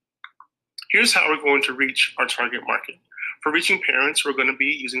 Here's how we're going to reach our target market. For reaching parents, we're going to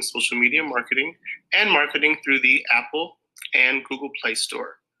be using social media marketing and marketing through the Apple and Google Play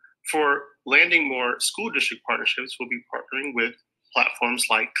Store. For landing more school district partnerships, we'll be partnering with platforms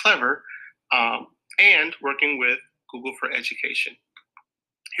like Clever and working with Google for Education.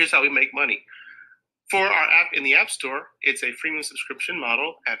 Here's how we make money. For our app in the App Store, it's a freemium subscription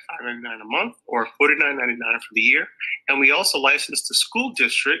model at $5.99 a month or $49.99 for the year. And we also license to school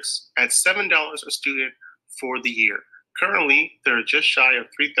districts at $7 a student for the year. Currently, there are just shy of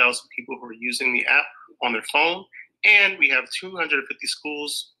 3,000 people who are using the app on their phone, and we have 250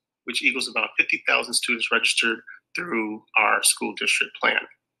 schools, which equals about 50,000 students registered through our school district plan.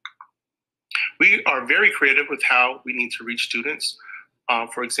 We are very creative with how we need to reach students.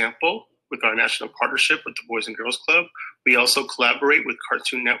 For example, with our national partnership with the Boys and Girls Club, we also collaborate with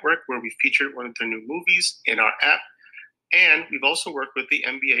Cartoon Network, where we featured one of their new movies in our app. And we've also worked with the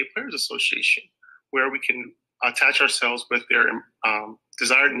NBA Players Association, where we can attach ourselves with their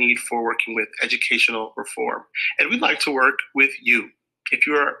desired need for working with educational reform. And we'd like to work with you. If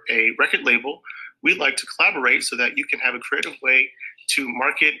you're a record label, we'd like to collaborate so that you can have a creative way to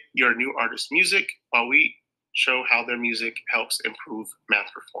market your new artist's music while we show how their music helps improve math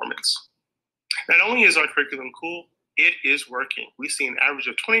performance. Not only is our curriculum cool, it is working. We see an average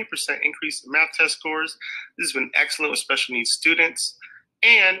of 20% increase in math test scores. This has been excellent with special needs students,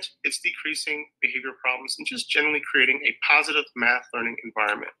 and it's decreasing behavior problems and just generally creating a positive math learning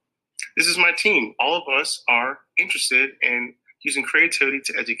environment. This is my team. All of us are interested in using creativity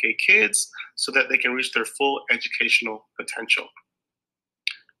to educate kids so that they can reach their full educational potential.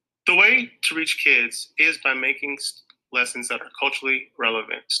 The way to reach kids is by making lessons that are culturally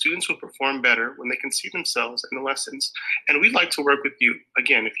relevant. Students will perform better when they can see themselves in the lessons. And we'd like to work with you.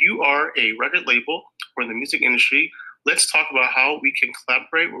 Again, if you are a record label or in the music industry, let's talk about how we can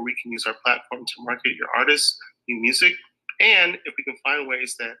collaborate, where we can use our platform to market your artists, new music, and if we can find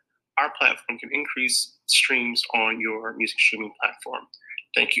ways that our platform can increase streams on your music streaming platform.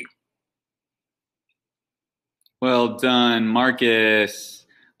 Thank you. Well done, Marcus.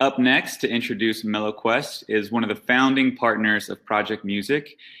 Up next to introduce MeloQuest is one of the founding partners of Project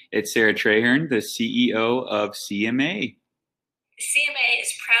Music. It's Sarah Traherne, the CEO of CMA. CMA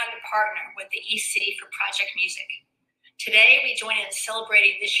is proud to partner with the EC for Project Music. Today, we join in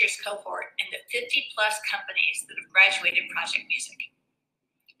celebrating this year's cohort and the 50-plus companies that have graduated Project Music.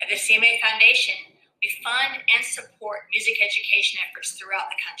 At the CMA Foundation, we fund and support music education efforts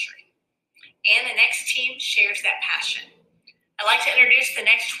throughout the country. And the next team shares that passion. I'd like to introduce the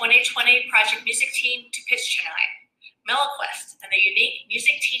next 2020 Project Music team to pitch tonight, MeloQuest and the unique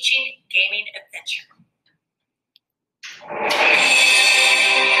music teaching gaming adventure.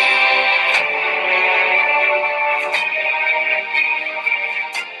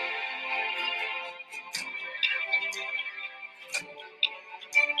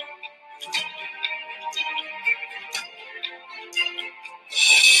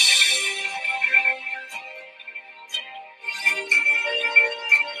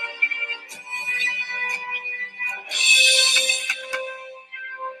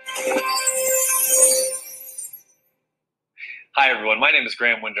 Hi, everyone. My name is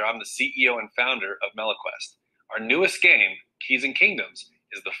Graham Winder. I'm the CEO and founder of MeloQuest. Our newest game, Keys and Kingdoms,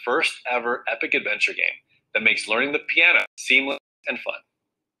 is the first ever epic adventure game that makes learning the piano seamless and fun.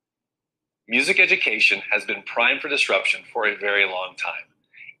 Music education has been primed for disruption for a very long time.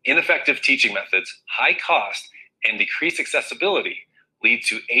 Ineffective teaching methods, high cost, and decreased accessibility lead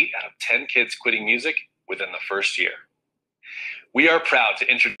to 8 out of 10 kids quitting music within the first year. We are proud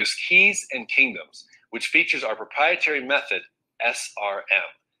to introduce Keys and Kingdoms, which features our proprietary method, SRM.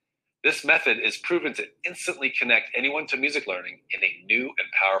 This method is proven to instantly connect anyone to music learning in a new and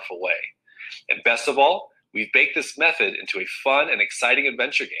powerful way. And best of all, we've baked this method into a fun and exciting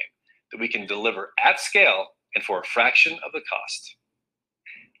adventure game that we can deliver at scale and for a fraction of the cost.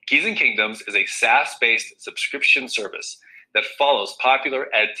 Keys and Kingdoms is a SaaS-based subscription service that follows popular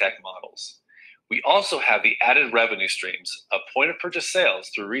EdTech models. We also have the added revenue streams of point-of-purchase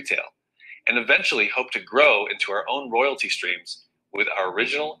sales through retail, and eventually hope to grow into our own royalty streams with our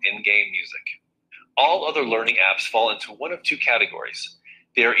original in-game music. All other learning apps fall into one of two categories.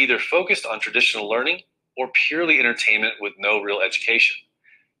 They are either focused on traditional learning or purely entertainment with no real education.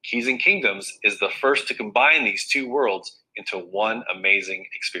 Keys and Kingdoms is the first to combine these two worlds into one amazing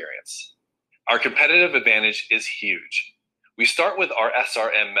experience. Our competitive advantage is huge. We start with our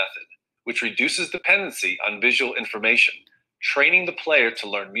SRM method, which reduces dependency on visual information, training the player to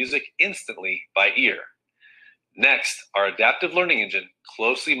learn music instantly by ear. Next, our adaptive learning engine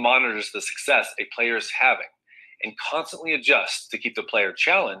closely monitors the success a player is having and constantly adjusts to keep the player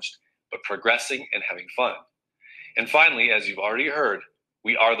challenged, but progressing and having fun. And finally, as you've already heard,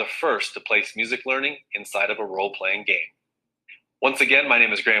 we are the first to place music learning inside of a role-playing game. Once again, my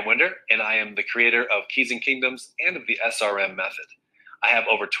name is Graham Winder, and I am the creator of Keys and Kingdoms and of the SRM method. I have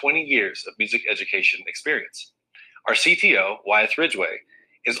over 20 years of music education experience. Our CTO, Wyeth Ridgway,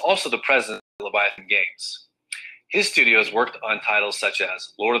 is also the president of Leviathan Games. His studio has worked on titles such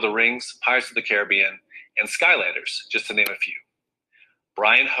as Lord of the Rings, Pirates of the Caribbean, and Skylanders, just to name a few.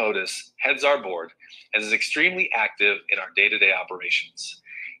 Brian Hodis heads our board and is extremely active in our day-to-day operations.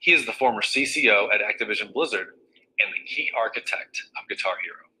 He is the former CCO at Activision Blizzard and the key architect of Guitar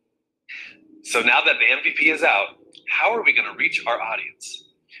Hero. So now that the MVP is out, how are we going to reach our audience?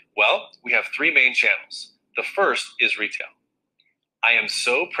 Well, we have three main channels. The first is retail. I am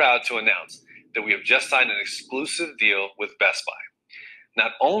so proud to announce that we have just signed an exclusive deal with Best Buy.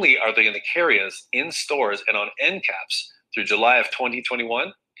 Not only are they going to carry us in stores and on end caps through July of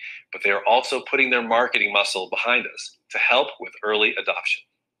 2021, but they are also putting their marketing muscle behind us to help with early adoption.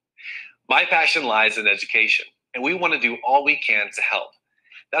 My passion lies in education, and we want to do all we can to help.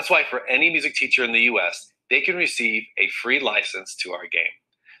 That's why for any music teacher in the US, they can receive a free license to our game.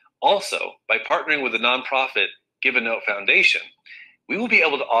 Also, by partnering with the nonprofit Give a Note Foundation, we will be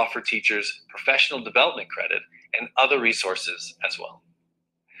able to offer teachers professional development credit and other resources as well.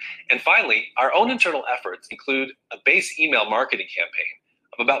 And finally, our own internal efforts include a base email marketing campaign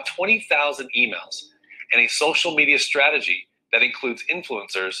of about 20,000 emails and a social media strategy that includes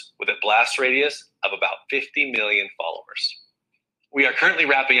influencers with a blast radius of about 50 million followers. We are currently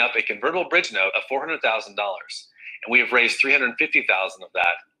wrapping up a convertible bridge note of $400,000, and we have raised $350,000 of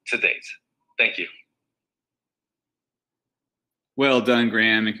that to date. Thank you. Well done,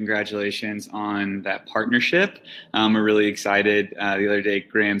 Graham, and congratulations on that partnership. We're really excited. The other day,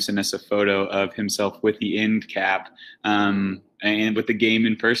 Graham sent us a photo of himself with the end cap and with the game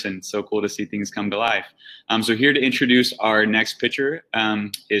in person. So cool to see things come to life. So here to introduce our next pitcher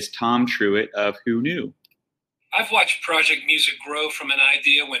is Tom Truitt of Who Knew? I've watched Project Music grow from an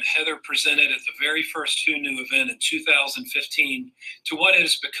idea when Heather presented at the very first Who Knew event in 2015 to what it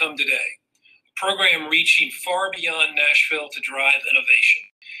has become today. Program reaching far beyond Nashville to drive innovation.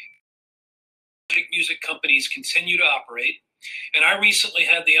 Project music companies continue to operate, and I recently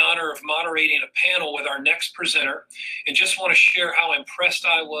had the honor of moderating a panel with our next presenter, and just want to share how impressed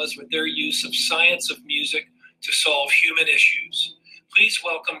I was with their use of science of music to solve human issues. Please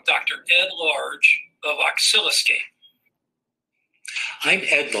welcome Dr. Ed Large of Oscilloscape. I'm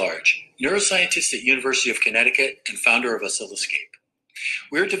Ed Large, neuroscientist at University of Connecticut and founder of Oscilloscape.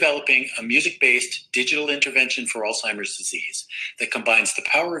 We're developing a music-based digital intervention for Alzheimer's disease that combines the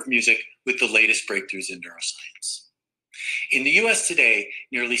power of music with the latest breakthroughs in neuroscience. In the US today,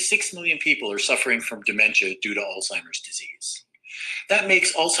 nearly 6 million people are suffering from dementia due to Alzheimer's disease. That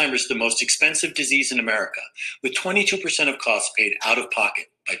makes Alzheimer's the most expensive disease in America, with 22% of costs paid out of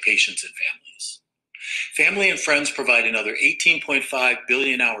pocket by patients and families. Family and friends provide another 18.5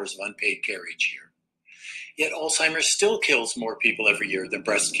 billion hours of unpaid care each year. Yet Alzheimer's still kills more people every year than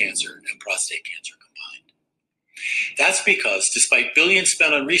breast cancer and prostate cancer combined. That's because, despite billions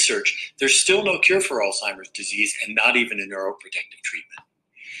spent on research, there's still no cure for Alzheimer's disease and not even a neuroprotective treatment.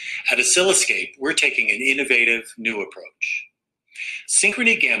 At Oscilloscape, we're taking an innovative, new approach.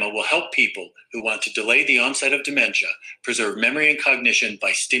 Synchrony Gamma will help people who want to delay the onset of dementia preserve memory and cognition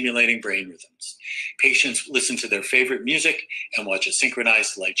by stimulating brain rhythms. Patients listen to their favorite music and watch a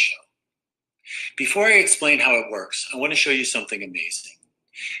synchronized light show. Before I explain how it works, I want to show you something amazing.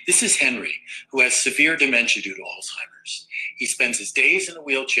 This is Henry, who has severe dementia due to Alzheimer's. He spends his days in a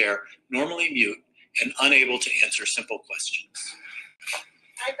wheelchair, normally mute, and unable to answer simple questions.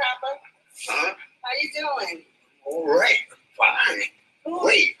 Hi, Papa. Huh? How you doing? All right. Fine.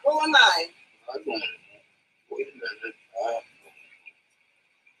 Wait. Who am I? I don't know. Wait a minute.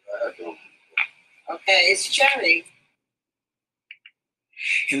 I don't know. Okay, it's Cherry.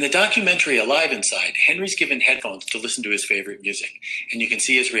 In the documentary Alive Inside, Henry's given headphones to listen to his favorite music, and you can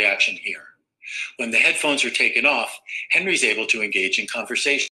see his reaction here. When the headphones are taken off, Henry's able to engage in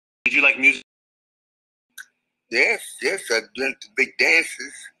conversation. Did you like music? Yes, I've done big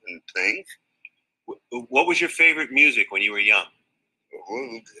dances and things. What was your favorite music when you were young?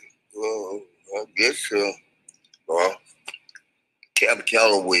 Well, I guess, Cab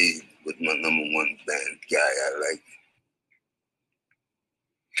Calloway was my #1 band guy I like.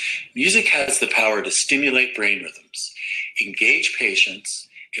 Music has the power to stimulate brain rhythms, engage patients,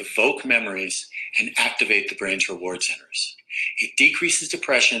 evoke memories, and activate the brain's reward centers. It decreases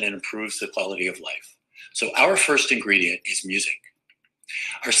depression and improves the quality of life. So our first ingredient is music.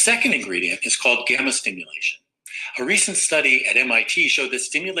 Our second ingredient is called gamma stimulation. A recent study at MIT showed that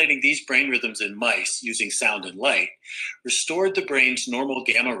stimulating these brain rhythms in mice using sound and light restored the brain's normal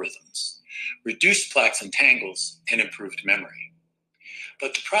gamma rhythms, reduced plaques and tangles, and improved memory.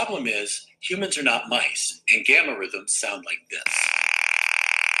 But the problem is, humans are not mice, and gamma rhythms sound like this.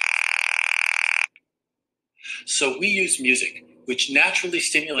 So we use music, which naturally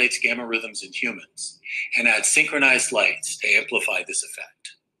stimulates gamma rhythms in humans, and adds synchronized lights to amplify this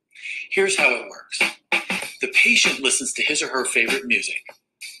effect. Here's how it works. The patient listens to his or her favorite music,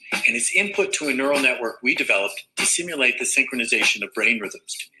 and is input to a neural network we developed to simulate the synchronization of brain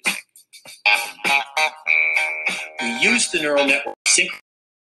rhythms to music. We use the neural network to synchronize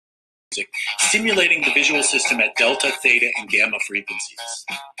music, stimulating the visual system at delta, theta, and gamma frequencies.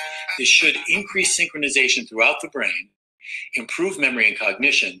 This should increase synchronization throughout the brain, improve memory and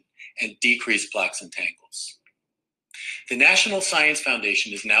cognition, and decrease plaques and tangles. The National Science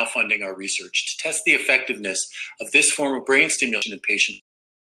Foundation is now funding our research to test the effectiveness of this form of brain stimulation in patients.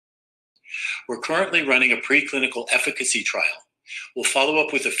 We're currently running a preclinical efficacy trial. We'll follow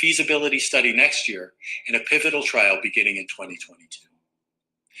up with a feasibility study next year and a pivotal trial beginning in 2022.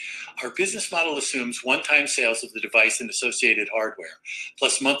 Our business model assumes one-time sales of the device and associated hardware,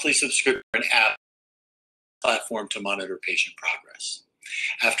 plus monthly subscription and app platform to monitor patient progress.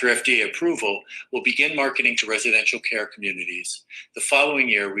 After FDA approval, we'll begin marketing to residential care communities. The following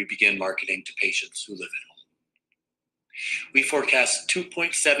year, we begin marketing to patients who live at home. We forecast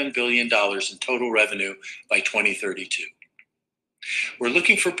 $2.7 billion in total revenue by 2032. We're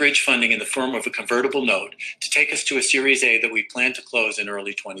looking for bridge funding in the form of a convertible note to take us to a Series A that we plan to close in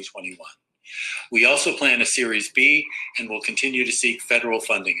early 2021. We also plan a Series B and will continue to seek federal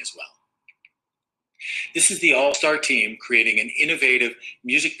funding as well. This is the all-star team creating an innovative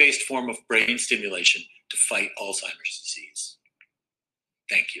music-based form of brain stimulation to fight Alzheimer's disease.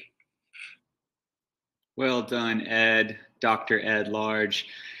 Thank you. Well done, Ed, Dr. Ed Large.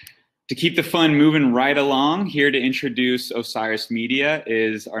 To keep the fun moving right along, here to introduce Osiris Media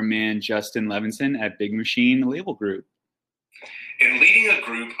is our man Justin Levinson at Big Machine Label Group. In leading a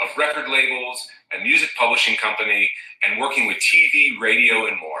group of record labels, a music publishing company, and working with TV, radio,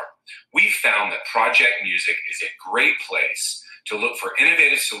 and more, we've found that Project Music is a great place to look for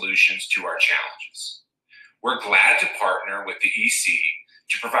innovative solutions to our challenges. We're glad to partner with the EC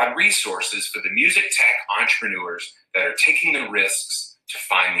to provide resources for the music tech entrepreneurs that are taking the risks to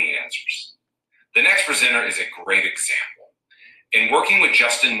find the answers. The next presenter is a great example. In working with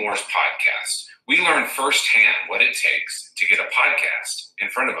Justin Moore's podcast, we learned firsthand what it takes to get a podcast in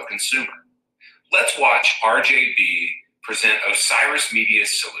front of a consumer. Let's watch RJB present Osiris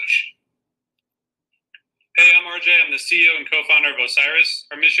Media's solution. Hey, I'm RJ. I'm the CEO and co-founder of Osiris.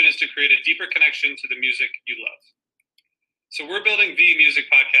 Our mission is to create a deeper connection to the music you love. So we're building the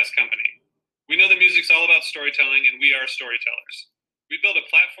music podcast company. We know that music's all about storytelling, and we are storytellers. We build a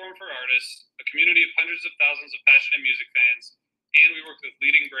platform for artists, a community of hundreds of thousands of passionate music fans, and we work with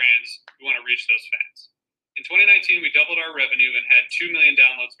leading brands who want to reach those fans. In 2019, we doubled our revenue and had 2 million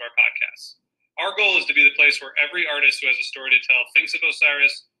downloads of our podcasts. Our goal is to be the place where every artist who has a story to tell thinks of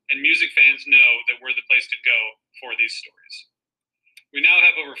Osiris, and music fans know that we're the place to go for these stories. We now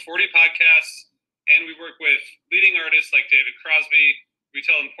have over 40 podcasts, and we work with leading artists like David Crosby. We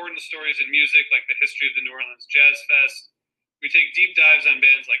tell important stories in music like the history of the New Orleans Jazz Fest. We take deep dives on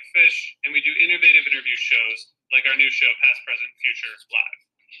bands like Phish, and we do innovative interview shows like our new show, Past, Present, Future Live.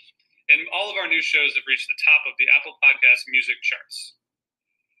 And all of our new shows have reached the top of the Apple Podcast music charts.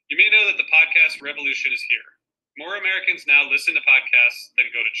 You may know that the podcast revolution is here. More Americans now listen to podcasts than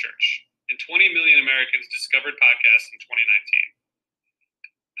go to church, and 20 million Americans discovered podcasts in 2019.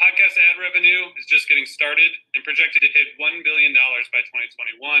 Podcast ad revenue is just getting started and projected to hit $1 billion by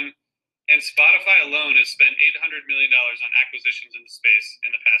 2021, and Spotify alone has spent $800 million on acquisitions in the space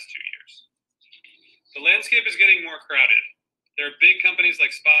in the past 2 years. The landscape is getting more crowded. There are big companies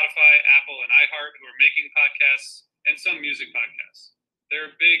like Spotify, Apple, and iHeart who are making podcasts, and some music podcasts. There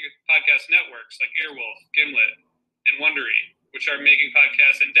are big podcast networks like Earwolf, Gimlet, and Wondery, which are making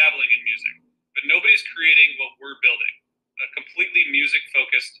podcasts and dabbling in music. But nobody's creating what we're building, a completely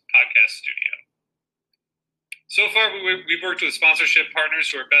music-focused podcast studio. So far, we've worked with sponsorship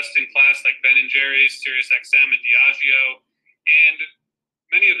partners who are best in class like Ben & Jerry's, SiriusXM, and Diageo, and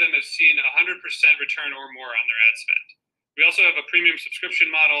many of them have seen 100% return or more on their ad spend. We also have a premium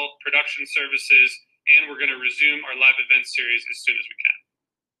subscription model, production services, and we're going to resume our live event series as soon as we can.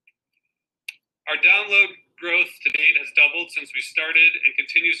 Our download growth to date has doubled since we started and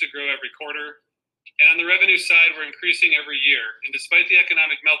continues to grow every quarter. And on the revenue side, we're increasing every year. And despite the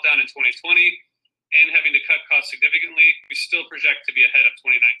economic meltdown in 2020 and having to cut costs significantly, we still project to be ahead of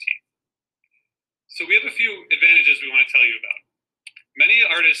 2019. So we have a few advantages we want to tell you about. Many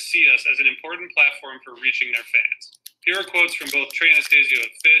artists see us as an important platform for reaching their fans. Here are quotes from both Trey Anastasio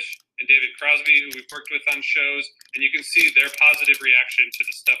of Phish and David Crosby, who we've worked with on shows, and you can see their positive reaction to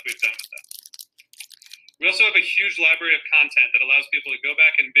the stuff we've done with them. We also have a huge library of content that allows people to go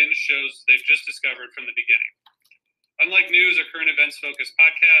back and binge shows they've just discovered from the beginning. Unlike news or current events focused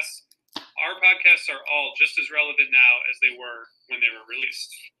podcasts, our podcasts are all just as relevant now as they were when they were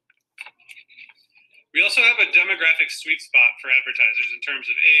released. We also have a demographic sweet spot for advertisers in terms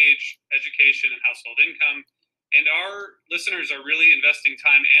of age, education, and household income, and our listeners are really investing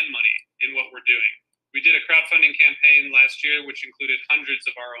time and money in what we're doing. We did a crowdfunding campaign last year, which included hundreds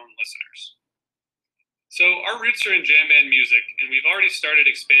of our own listeners. So our roots are in jam band music, and we've already started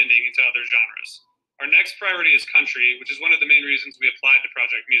expanding into other genres. Our next priority is country, which is one of the main reasons we applied to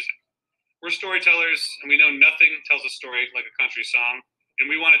Project Music. We're storytellers, and we know nothing tells a story like a country song,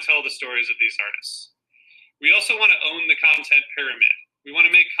 and we want to tell the stories of these artists. We also want to own the content pyramid. We want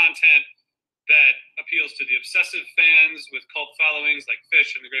to make content that appeals to the obsessive fans with cult followings like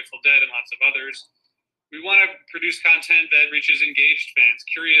Phish and the Grateful Dead and lots of others. We want to produce content that reaches engaged fans,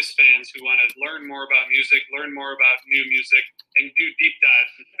 curious fans who want to learn more about music, learn more about new music, and do deep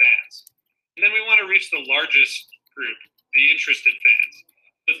dives with fans. And then we want to reach the largest group, the interested fans.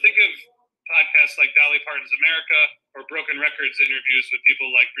 So think of podcasts like Dolly Parton's America or Broken Records interviews with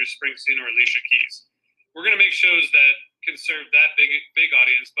people like Bruce Springsteen or Alicia Keys. We're going to make shows that can serve that big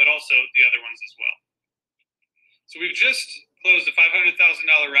audience, but also the other ones as well. So we've just closed a $500,000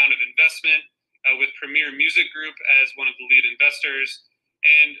 round of investment with Premier Music Group as one of the lead investors.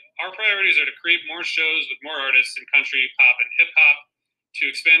 And our priorities are to create more shows with more artists in country, pop, and hip hop, to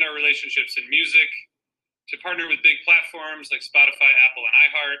expand our relationships in music, to partner with big platforms like Spotify, Apple, and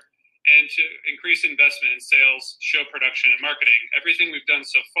iHeart, and to increase investment in sales, show production, and marketing. Everything we've done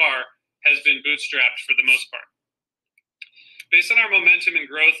so far has been bootstrapped for the most part. Based on our momentum and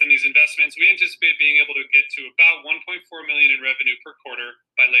growth in these investments, we anticipate being able to get to about $1.4 million in revenue per quarter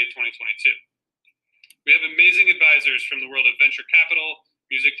by late 2022. We have amazing advisors from the world of venture capital,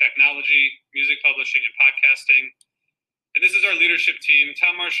 music technology, music publishing, and podcasting. And this is our leadership team.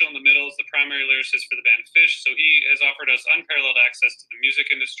 Tom Marshall in the middle is the primary lyricist for the band Phish, so he has offered us unparalleled access to the music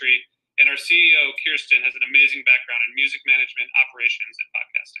industry. And our CEO, Kirsten, has an amazing background in music management, operations, and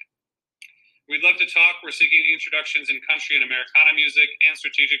podcasting. We'd love to talk. We're seeking introductions in country and Americana music and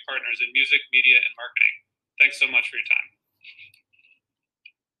strategic partners in music, media, and marketing. Thanks so much for your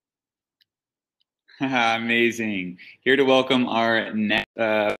time. Amazing. Here to welcome our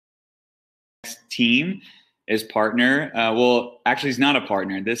next team is partner. Well, actually, he's not a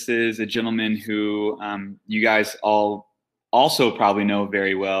partner. This is a gentleman who you guys all also probably know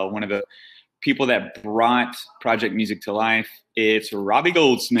very well. One of the people that brought Project Music to life. It's Robbie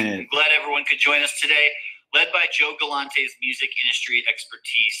Goldsmith. Glad everyone could join us today. Led by Joe Galante's music industry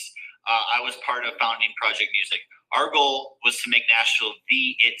expertise, I was part of founding Project Music. Our goal was to make Nashville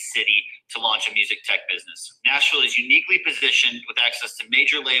the it city to launch a music tech business. Nashville is uniquely positioned with access to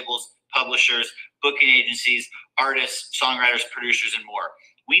major labels, publishers, booking agencies, artists, songwriters, producers, and more.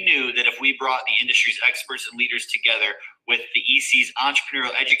 We knew that if we brought the industry's experts and leaders together with the EC's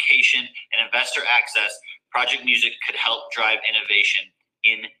entrepreneurial education and investor access, Project Music could help drive innovation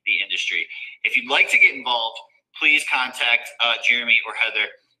in the industry. If you'd like to get involved, please contact Jeremy or Heather.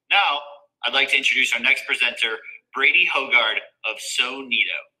 Now, I'd like to introduce our next presenter, Brady Hogard of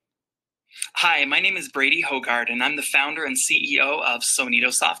Sonito. Hi, my name is Brady Hogard, and I'm the founder and CEO of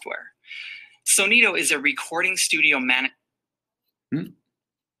Sonito Software. Sonito is a recording studio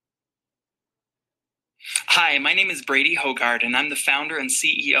Hi, my name is Brady Hogard, and I'm the founder and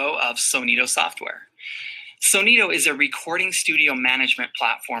CEO of Sonito Software. Sonito is a recording studio management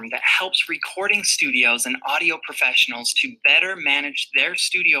platform that helps recording studios and audio professionals to better manage their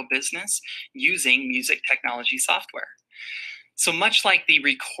studio business using music technology software. So much like the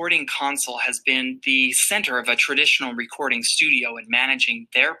recording console has been the center of a traditional recording studio in managing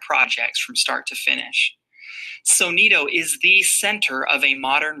their projects from start to finish, Sonito is the center of a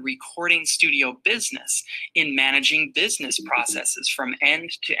modern recording studio business in managing business processes from end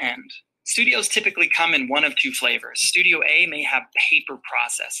to end. Studios typically come in one of two flavors. Studio A may have paper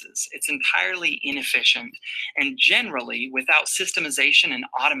processes. It's entirely inefficient, and generally, without systemization and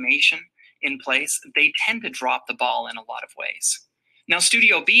automation in place, they tend to drop the ball in a lot of ways. Now,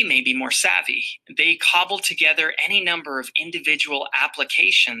 Studio B may be more savvy. They cobble together any number of individual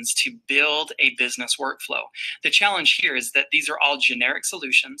applications to build a business workflow. The challenge here is that these are all generic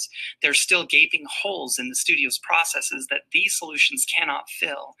solutions. There's still gaping holes in the studio's processes that these solutions cannot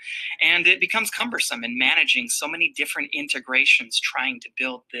fill. And it becomes cumbersome in managing so many different integrations trying to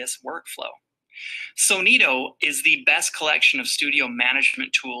build this workflow. Sonito is the best collection of studio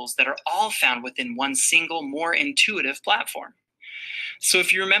management tools that are all found within one single, more intuitive platform. So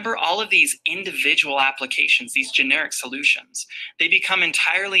if you remember all of these individual applications, these generic solutions, they become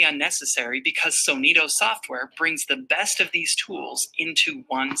entirely unnecessary because Sonito software brings the best of these tools into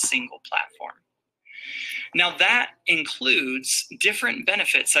one single platform. Now that includes different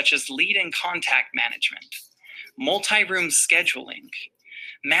benefits such as lead and contact management, multi-room scheduling,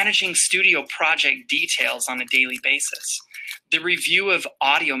 managing studio project details on a daily basis, the review of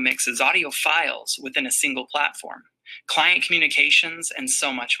audio mixes, audio files within a single platform, client communications, and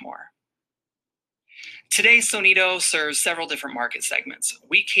so much more. Today, Sonito serves several different market segments.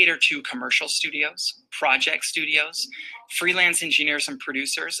 We cater to commercial studios, project studios, freelance engineers and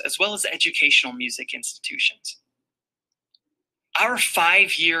producers, as well as educational music institutions. Our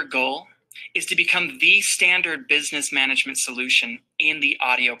 5-year goal is to become the standard business management solution in the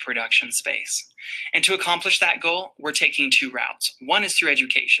audio production space. And to accomplish that goal, we're taking 2 routes. One is through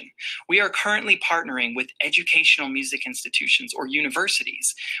education. We are currently partnering with educational music institutions or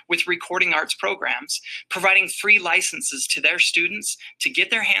universities with recording arts programs, providing free licenses to their students to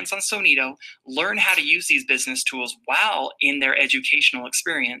get their hands on Sonito, learn how to use these business tools while in their educational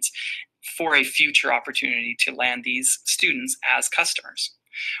experience for a future opportunity to land these students as customers.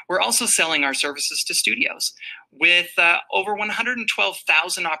 We're also selling our services to studios with over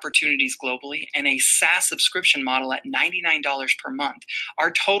 112,000 opportunities globally and a SaaS subscription model at $99 per month.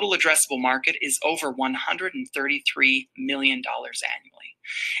 Our total addressable market is over $133 million annually.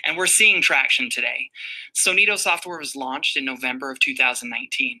 And we're seeing traction today. Sonito software was launched in November of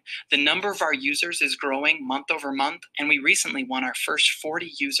 2019. The number of our users is growing month over month, and we recently won our first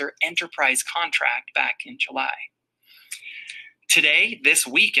 40-user enterprise contract back in July. Today, this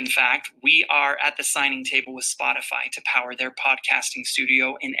week, in fact, we are at the signing table with Spotify to power their podcasting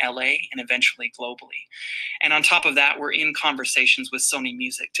studio in LA and eventually globally. And on top of that, we're in conversations with Sony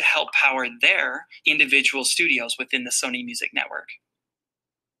Music to help power their individual studios within the Sony Music network.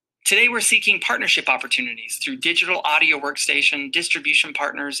 Today, we're seeking partnership opportunities through digital audio workstation, distribution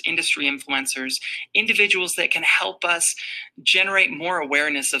partners, industry influencers, individuals that can help us generate more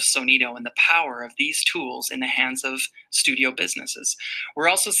awareness of Sonito and the power of these tools in the hands of studio businesses. We're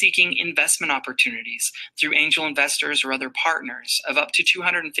also seeking investment opportunities through angel investors or other partners of up to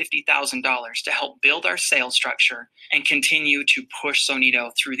 $250,000 to help build our sales structure and continue to push Sonito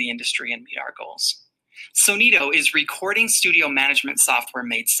through the industry and meet our goals. Sonito is recording studio management software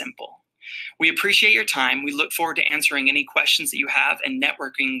made simple. We appreciate your time. We look forward to answering any questions that you have and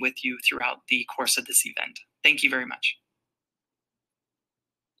networking with you throughout the course of this event. Thank you very much.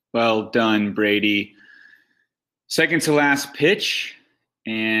 Well done, Brady. Second to last pitch.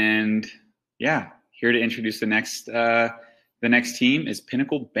 And yeah, here to introduce the next team is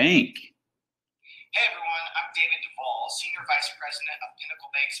Pinnacle Bank. Hey everyone, I'm David Duvall, Senior Vice President of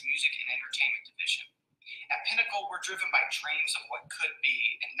Pinnacle Bank's Music and Entertainment Division. At Pinnacle, we're driven by dreams of what could be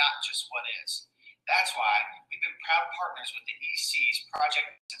and not just what is. That's why we've been proud partners with the EC's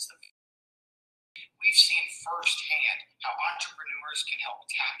project since the beginning. We've seen firsthand how entrepreneurs can help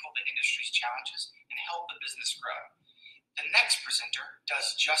tackle the industry's challenges and help the business grow. The next presenter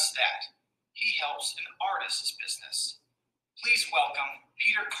does just that. He helps an artist's business. Please welcome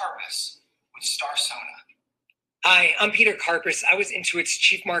Peter Karpus with Starsona. Hi, I'm Peter Karpus. I was Intuit's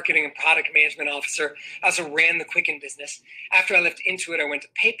Chief Marketing and Product Management Officer. I also ran the Quicken business. After I left Intuit, I went to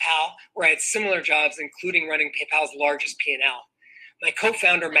PayPal, where I had similar jobs, including running PayPal's largest P&L. My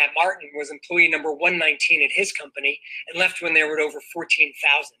co-founder, Matt Martin, was employee number 119 at his company and left when they were at over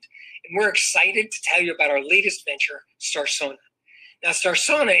 14,000. And we're excited to tell you about our latest venture, Starsona. Now,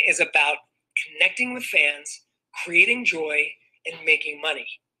 Starsona is about connecting with fans, creating joy, and making money.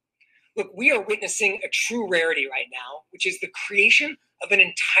 Look, we are witnessing a true rarity right now, which is the creation of an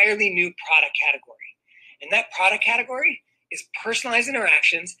entirely new product category. And that product category is personalized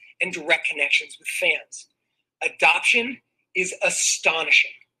interactions and direct connections with fans. Adoption is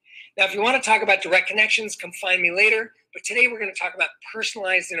astonishing. Now, if you want to talk about direct connections, come find me later. But today we're going to talk about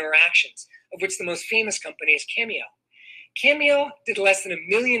personalized interactions, of which the most famous company is Cameo. Cameo did less than $1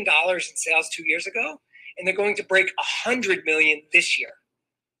 million in sales 2 years ago, and they're going to break $100 million this year.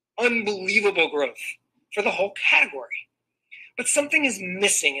 Unbelievable growth for the whole category. But something is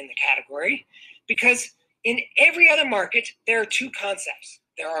missing in the category because in every other market, there are 2 concepts.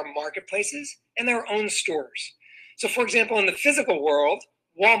 There are marketplaces and there are own stores. So for example, in the physical world,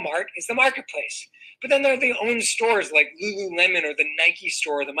 Walmart is the marketplace. But then there are the own stores like Lululemon or the Nike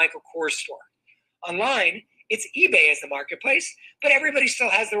store or the Michael Kors store. Online, it's eBay as the marketplace, but everybody still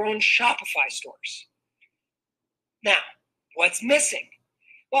has their own Shopify stores. Now, what's missing?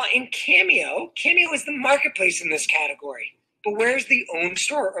 Well, in Cameo is the marketplace in this category. But where's the own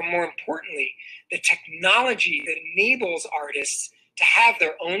store? Or more importantly, the technology that enables artists to have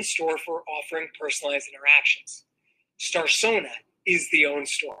their own store for offering personalized interactions? Starsona is the own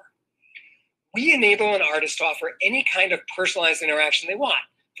store. We enable an artist to offer any kind of personalized interaction they want.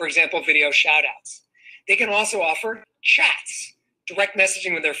 For example, video shoutouts. They can also offer chats, direct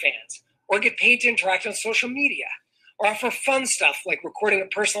messaging with their fans, or get paid to interact on social media, or offer fun stuff like recording a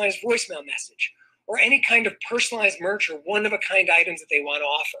personalized voicemail message, or any kind of personalized merch or one-of-a-kind items that they want to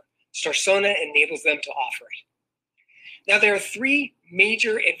offer. Starsona enables them to offer it. Now, there are three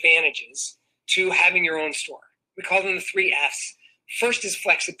major advantages to having your own store. We call them the 3 Fs. First is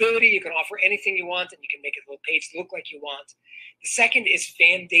flexibility. You can offer anything you want, and you can make a little page look like you want. The second is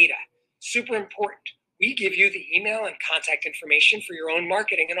fan data. Super important. We give you the email and contact information for your own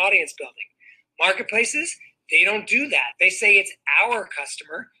marketing and audience building. Marketplaces, they don't do that. They say it's our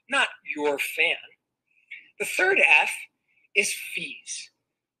customer, not your fan. The third F is fees.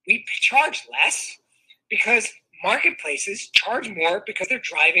 We charge less because marketplaces charge more because they're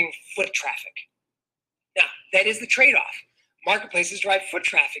driving foot traffic. Now, that is the trade-off. Marketplaces drive foot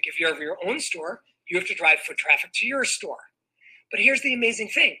traffic. If you have your own store, you have to drive foot traffic to your store. But here's the amazing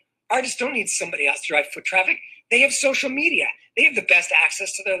thing. Artists don't need somebody else to drive foot traffic. They have social media. They have the best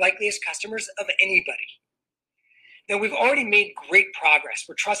access to their likeliest customers of anybody. Now, we've already made great progress.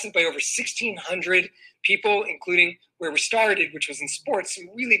 We're trusted by over 1,600 people, including where we started, which was in sports, some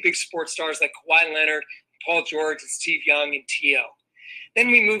really big sports stars like Kawhi Leonard, Paul George, and Steve Young, and T.O.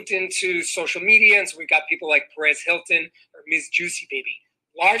 Then we moved into social media, and so we've got people like Perez Hilton or Ms. Juicy Baby,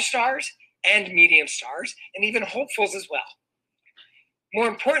 large stars and medium stars, and even hopefuls as well. More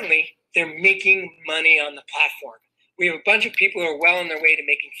importantly, they're making money on the platform. We have a bunch of people who are well on their way to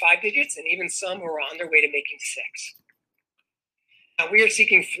making 5 digits, and even some who are on their way to making 6. Now, we are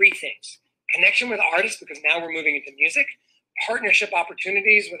seeking 3 things. Connection with artists, because now we're moving into music. Partnership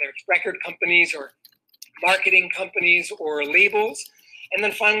opportunities, whether it's record companies or marketing companies or labels. And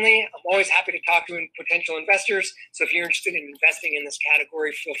then finally, I'm always happy to talk to potential investors. So if you're interested in investing in this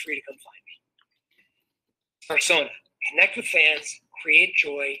category, feel free to come find me. Starsona, connect with fans, create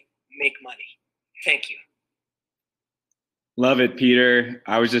joy, make money. Thank you. Love it, Peter.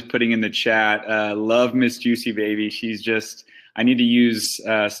 I was just putting in the chat, love Miss Juicy Baby. She's just, I need to use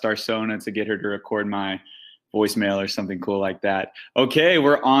Starsona to get her to record my voicemail or something cool like that. Okay,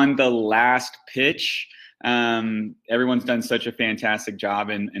 we're on the last pitch. Everyone's done such a fantastic job,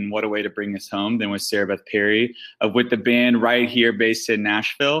 and what a way to bring us home than with Sarah Beth Perry of With the Band right here based in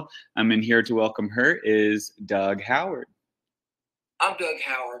Nashville. And here to welcome her is Doug Howard. I'm Doug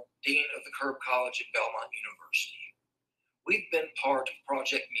Howard, Dean of the Curb College at Belmont University. We've been part of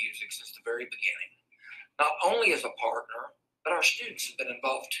Project Music since the very beginning, not only as a partner, but our students have been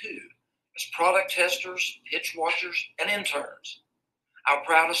involved too, as product testers, pitch watchers, and interns. Our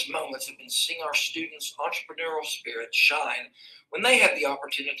proudest moments have been seeing our students' entrepreneurial spirit shine when they have the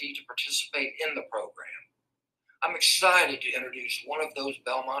opportunity to participate in the program. I'm excited to introduce one of those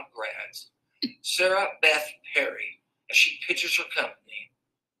Belmont grads, Sarah Beth Perry, as she pitches her company,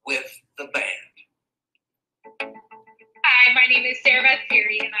 With the Band. Hi, my name is Sarah Beth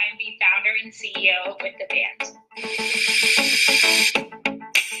Perry, and I'm the founder and CEO of With the Band.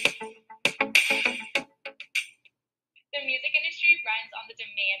 The music industry runs on the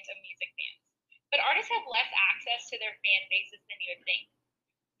demands of music fans, but artists have less access to their fan bases than you would think.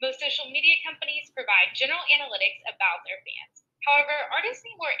 Most social media companies provide general analytics about their fans. However, artists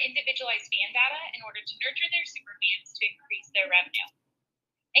need more individualized fan data in order to nurture their superfans to increase their revenue.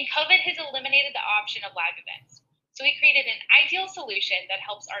 And COVID has eliminated the option of live events. So we created an ideal solution that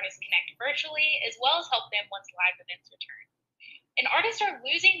helps artists connect virtually as well as help them once live events return. And artists are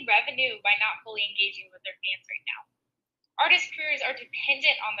losing revenue by not fully engaging with their fans right now. Artist careers are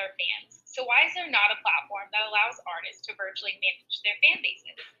dependent on their fans, so why is there not a platform that allows artists to virtually manage their fan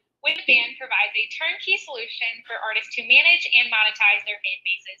bases? With the Band provides a turnkey solution for artists to manage and monetize their fan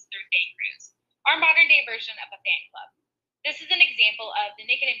bases through Fan Crews, our modern-day version of a fan club. This is an example of the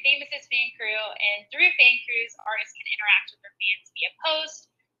Naked and Famous' fan crew, and through Fan Crews, artists can interact with their fans via posts,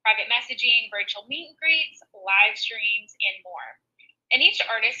 private messaging, virtual meet and greets, live streams, and more. And each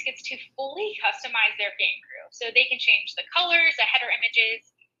artist gets to fully customize their fan crew, so they can change the colors, the header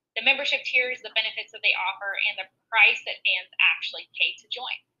images, the membership tiers, the benefits that they offer, and the price that fans actually pay to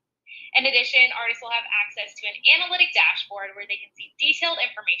join. In addition, artists will have access to an analytic dashboard where they can see detailed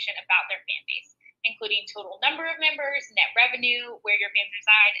information about their fan base, including total number of members, net revenue, where your fans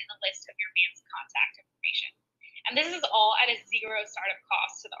reside, and a list of your fans' contact information. And this is all at a zero startup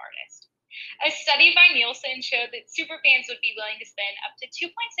cost to the artist. A study by Nielsen showed that superfans would be willing to spend up to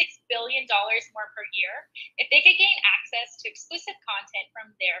 $2.6 billion more per year if they could gain access to exclusive content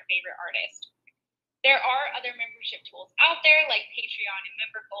from their favorite artist. There are other membership tools out there like Patreon and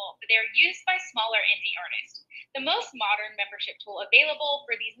Memberful, but they are used by smaller indie artists. The most modern membership tool available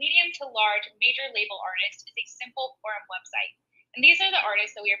for these medium to large major label artists is a simple forum website, and these are the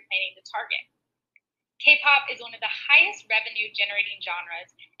artists that we are planning to target. K-pop is one of the highest revenue generating genres,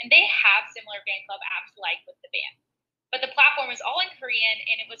 and they have similar fan club apps like With the Band. But the platform is all in Korean,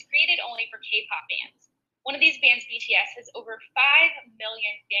 and it was created only for K-pop bands. One of these bands, BTS, has over 5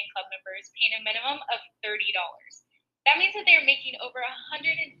 million fan club members paying a minimum of $30. That means that they are making over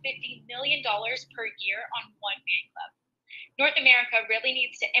 $150 million per year on one fan club. North America really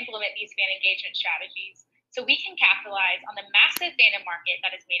needs to implement these fan engagement strategies so we can capitalize on the massive fandom market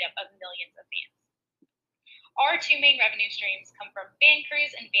that is made up of millions of fans. Our two main revenue streams come from fan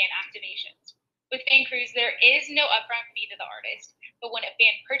crews and fan activations. With fan crews, there is no upfront fee to the artist, but when a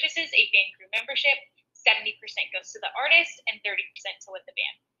fan purchases a fan crew membership, 70% goes to the artist and 30% to With the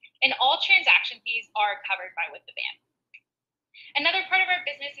Band. And all transaction fees are covered by With the Band. Another part of our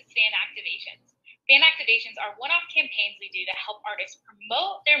business is fan activations. Fan activations are one-off campaigns we do to help artists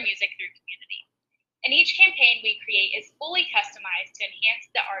promote their music through community. And each campaign we create is fully customized to enhance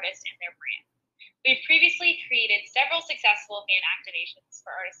the artist and their brand. We've previously created several successful fan activations for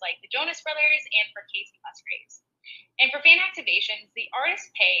artists like the Jonas Brothers and for Casey Musgraves. And for fan activations, the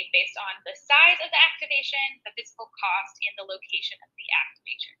artists pay based on the size of the activation, the physical cost, and the location of the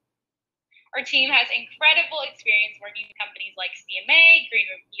activation. Our team has incredible experience working with companies like CMA, Green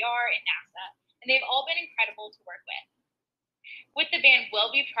Room PR, and NASA, and they've all been incredible to work with. With the Band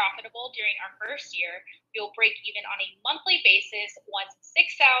will be profitable during our first year. We will break even on a monthly basis once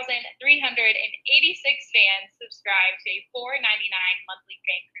 6,386 fans subscribe to a $4.99 monthly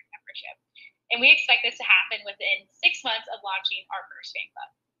fan group membership. And we expect this to happen within 6 months of launching our first fan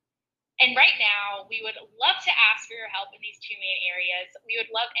club. And right now, we would love to ask for your help in these two main areas. We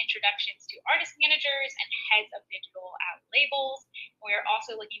would love introductions to artist managers and heads of digital labels. We are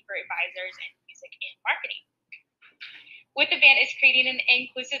also looking for advisors in music and marketing. With the Band is creating an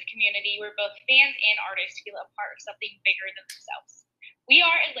inclusive community where both fans and artists feel a part of something bigger than themselves. We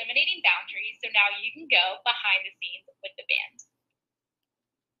are eliminating boundaries, so now you can go behind the scenes with the Band.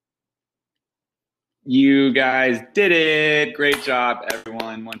 You guys did it. Great job,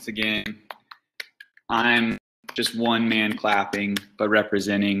 everyone. Once again, I'm just one man clapping, but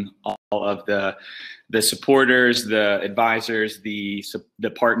representing all of the supporters, the advisors, the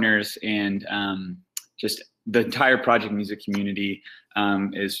partners, and just the entire Project Music community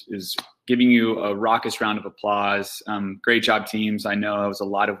is giving you a raucous round of applause. Great job, teams. I know it was a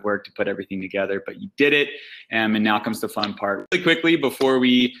lot of work to put everything together, but you did it. And now comes the fun part. Really quickly, before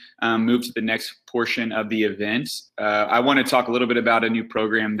we move to the next portion of the event, I want to talk a little bit about a new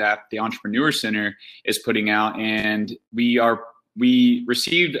program that the Entrepreneur Center is putting out. And we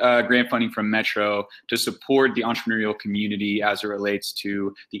received grant funding from Metro to support the entrepreneurial community as it relates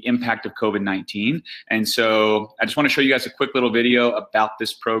to the impact of COVID-19. And so I just want to show you guys a quick little video about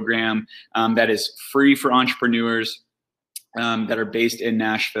this program that is free for entrepreneurs that are based in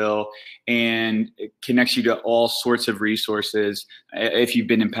Nashville, and it connects you to all sorts of resources if you've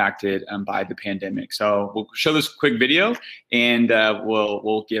been impacted by the pandemic. So we'll show this quick video, and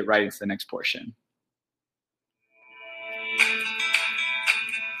we'll get right into the next portion.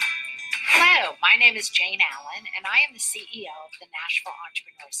 Hello, my name is Jane Allen, and I am the CEO of the Nashville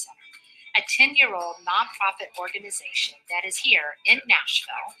Entrepreneur Center, a 10-year-old nonprofit organization that is here in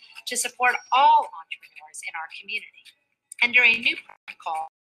Nashville to support all entrepreneurs in our community. Under a new program called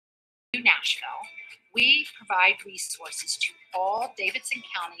New Nashville, we provide resources to all Davidson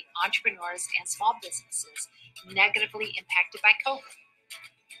County entrepreneurs and small businesses negatively impacted by COVID.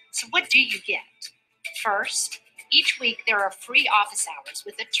 So what do you get? First, each week there are free office hours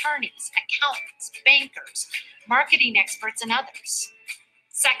with attorneys, accountants, bankers, marketing experts, and others.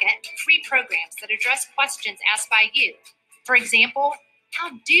 Second, free programs that address questions asked by you. For example, how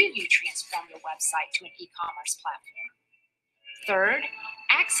do you transform your website to an e-commerce platform? Third,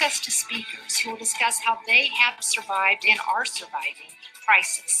 access to speakers who will discuss how they have survived and are surviving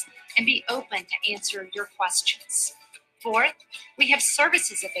crisis and be open to answer your questions. Fourth, we have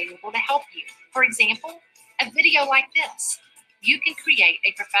services available to help you. For example, a video like this. You can create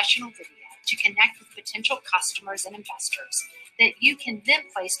a professional video to connect with potential customers and investors that you can then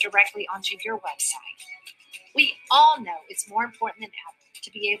place directly onto your website. We all know it's more important than ever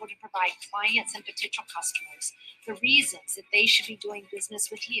to be able to provide clients and potential customers the reasons that they should be doing business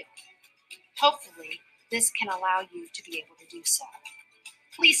with you. Hopefully, this can allow you to be able to do so.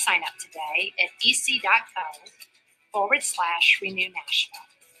 Please sign up today at ec.co/Renew Nashville.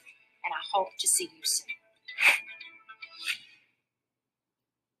 And I hope to see you soon.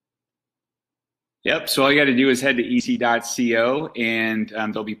 Yep. So all you got to do is head to ec.co, and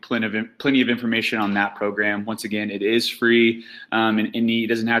there'll be plenty of information on that program. Once again, it is free, and it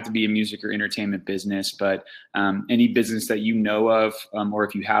doesn't have to be a music or entertainment business, but any business that you know of, or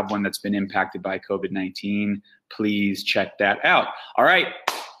if you have one that's been impacted by COVID-19, please check that out. All right,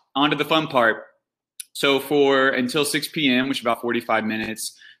 on to the fun part. So until 6 p.m., which is about 45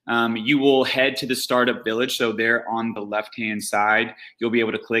 minutes, you will head to the Startup Village. So there on the left-hand side, you'll be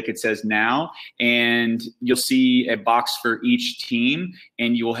able to click, it says now, and you'll see a box for each team,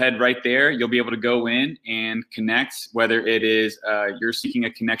 and you will head right there. You'll be able to go in and connect, whether it is you're seeking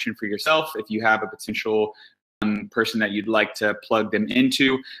a connection for yourself, if you have a potential person that you'd like to plug them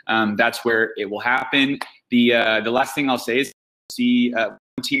into, that's where it will happen. The last thing I'll say is see one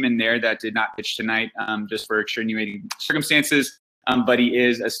team in there that did not pitch tonight just for extenuating circumstances. But he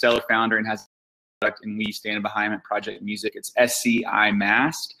is a stellar founder and has a product, and we stand behind him at Project Music. It's SCI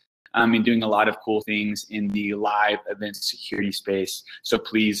Masked, and doing a lot of cool things in the live event security space. So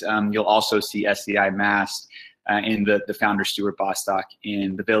please, you'll also see SCI Masked in the founder Stuart Bostock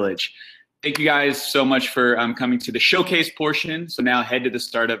in the Village. Thank you guys so much for coming to the showcase portion. So now head to the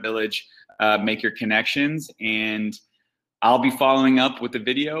Startup Village, make your connections, and I'll be following up with the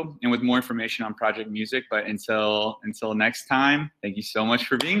video and with more information on Project Music. But until next time, thank you so much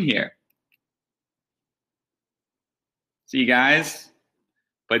for being here. See you guys,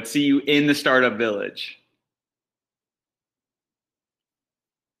 but see you in the Startup Village.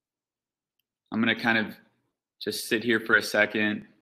 I'm gonna kind of just sit here for a second.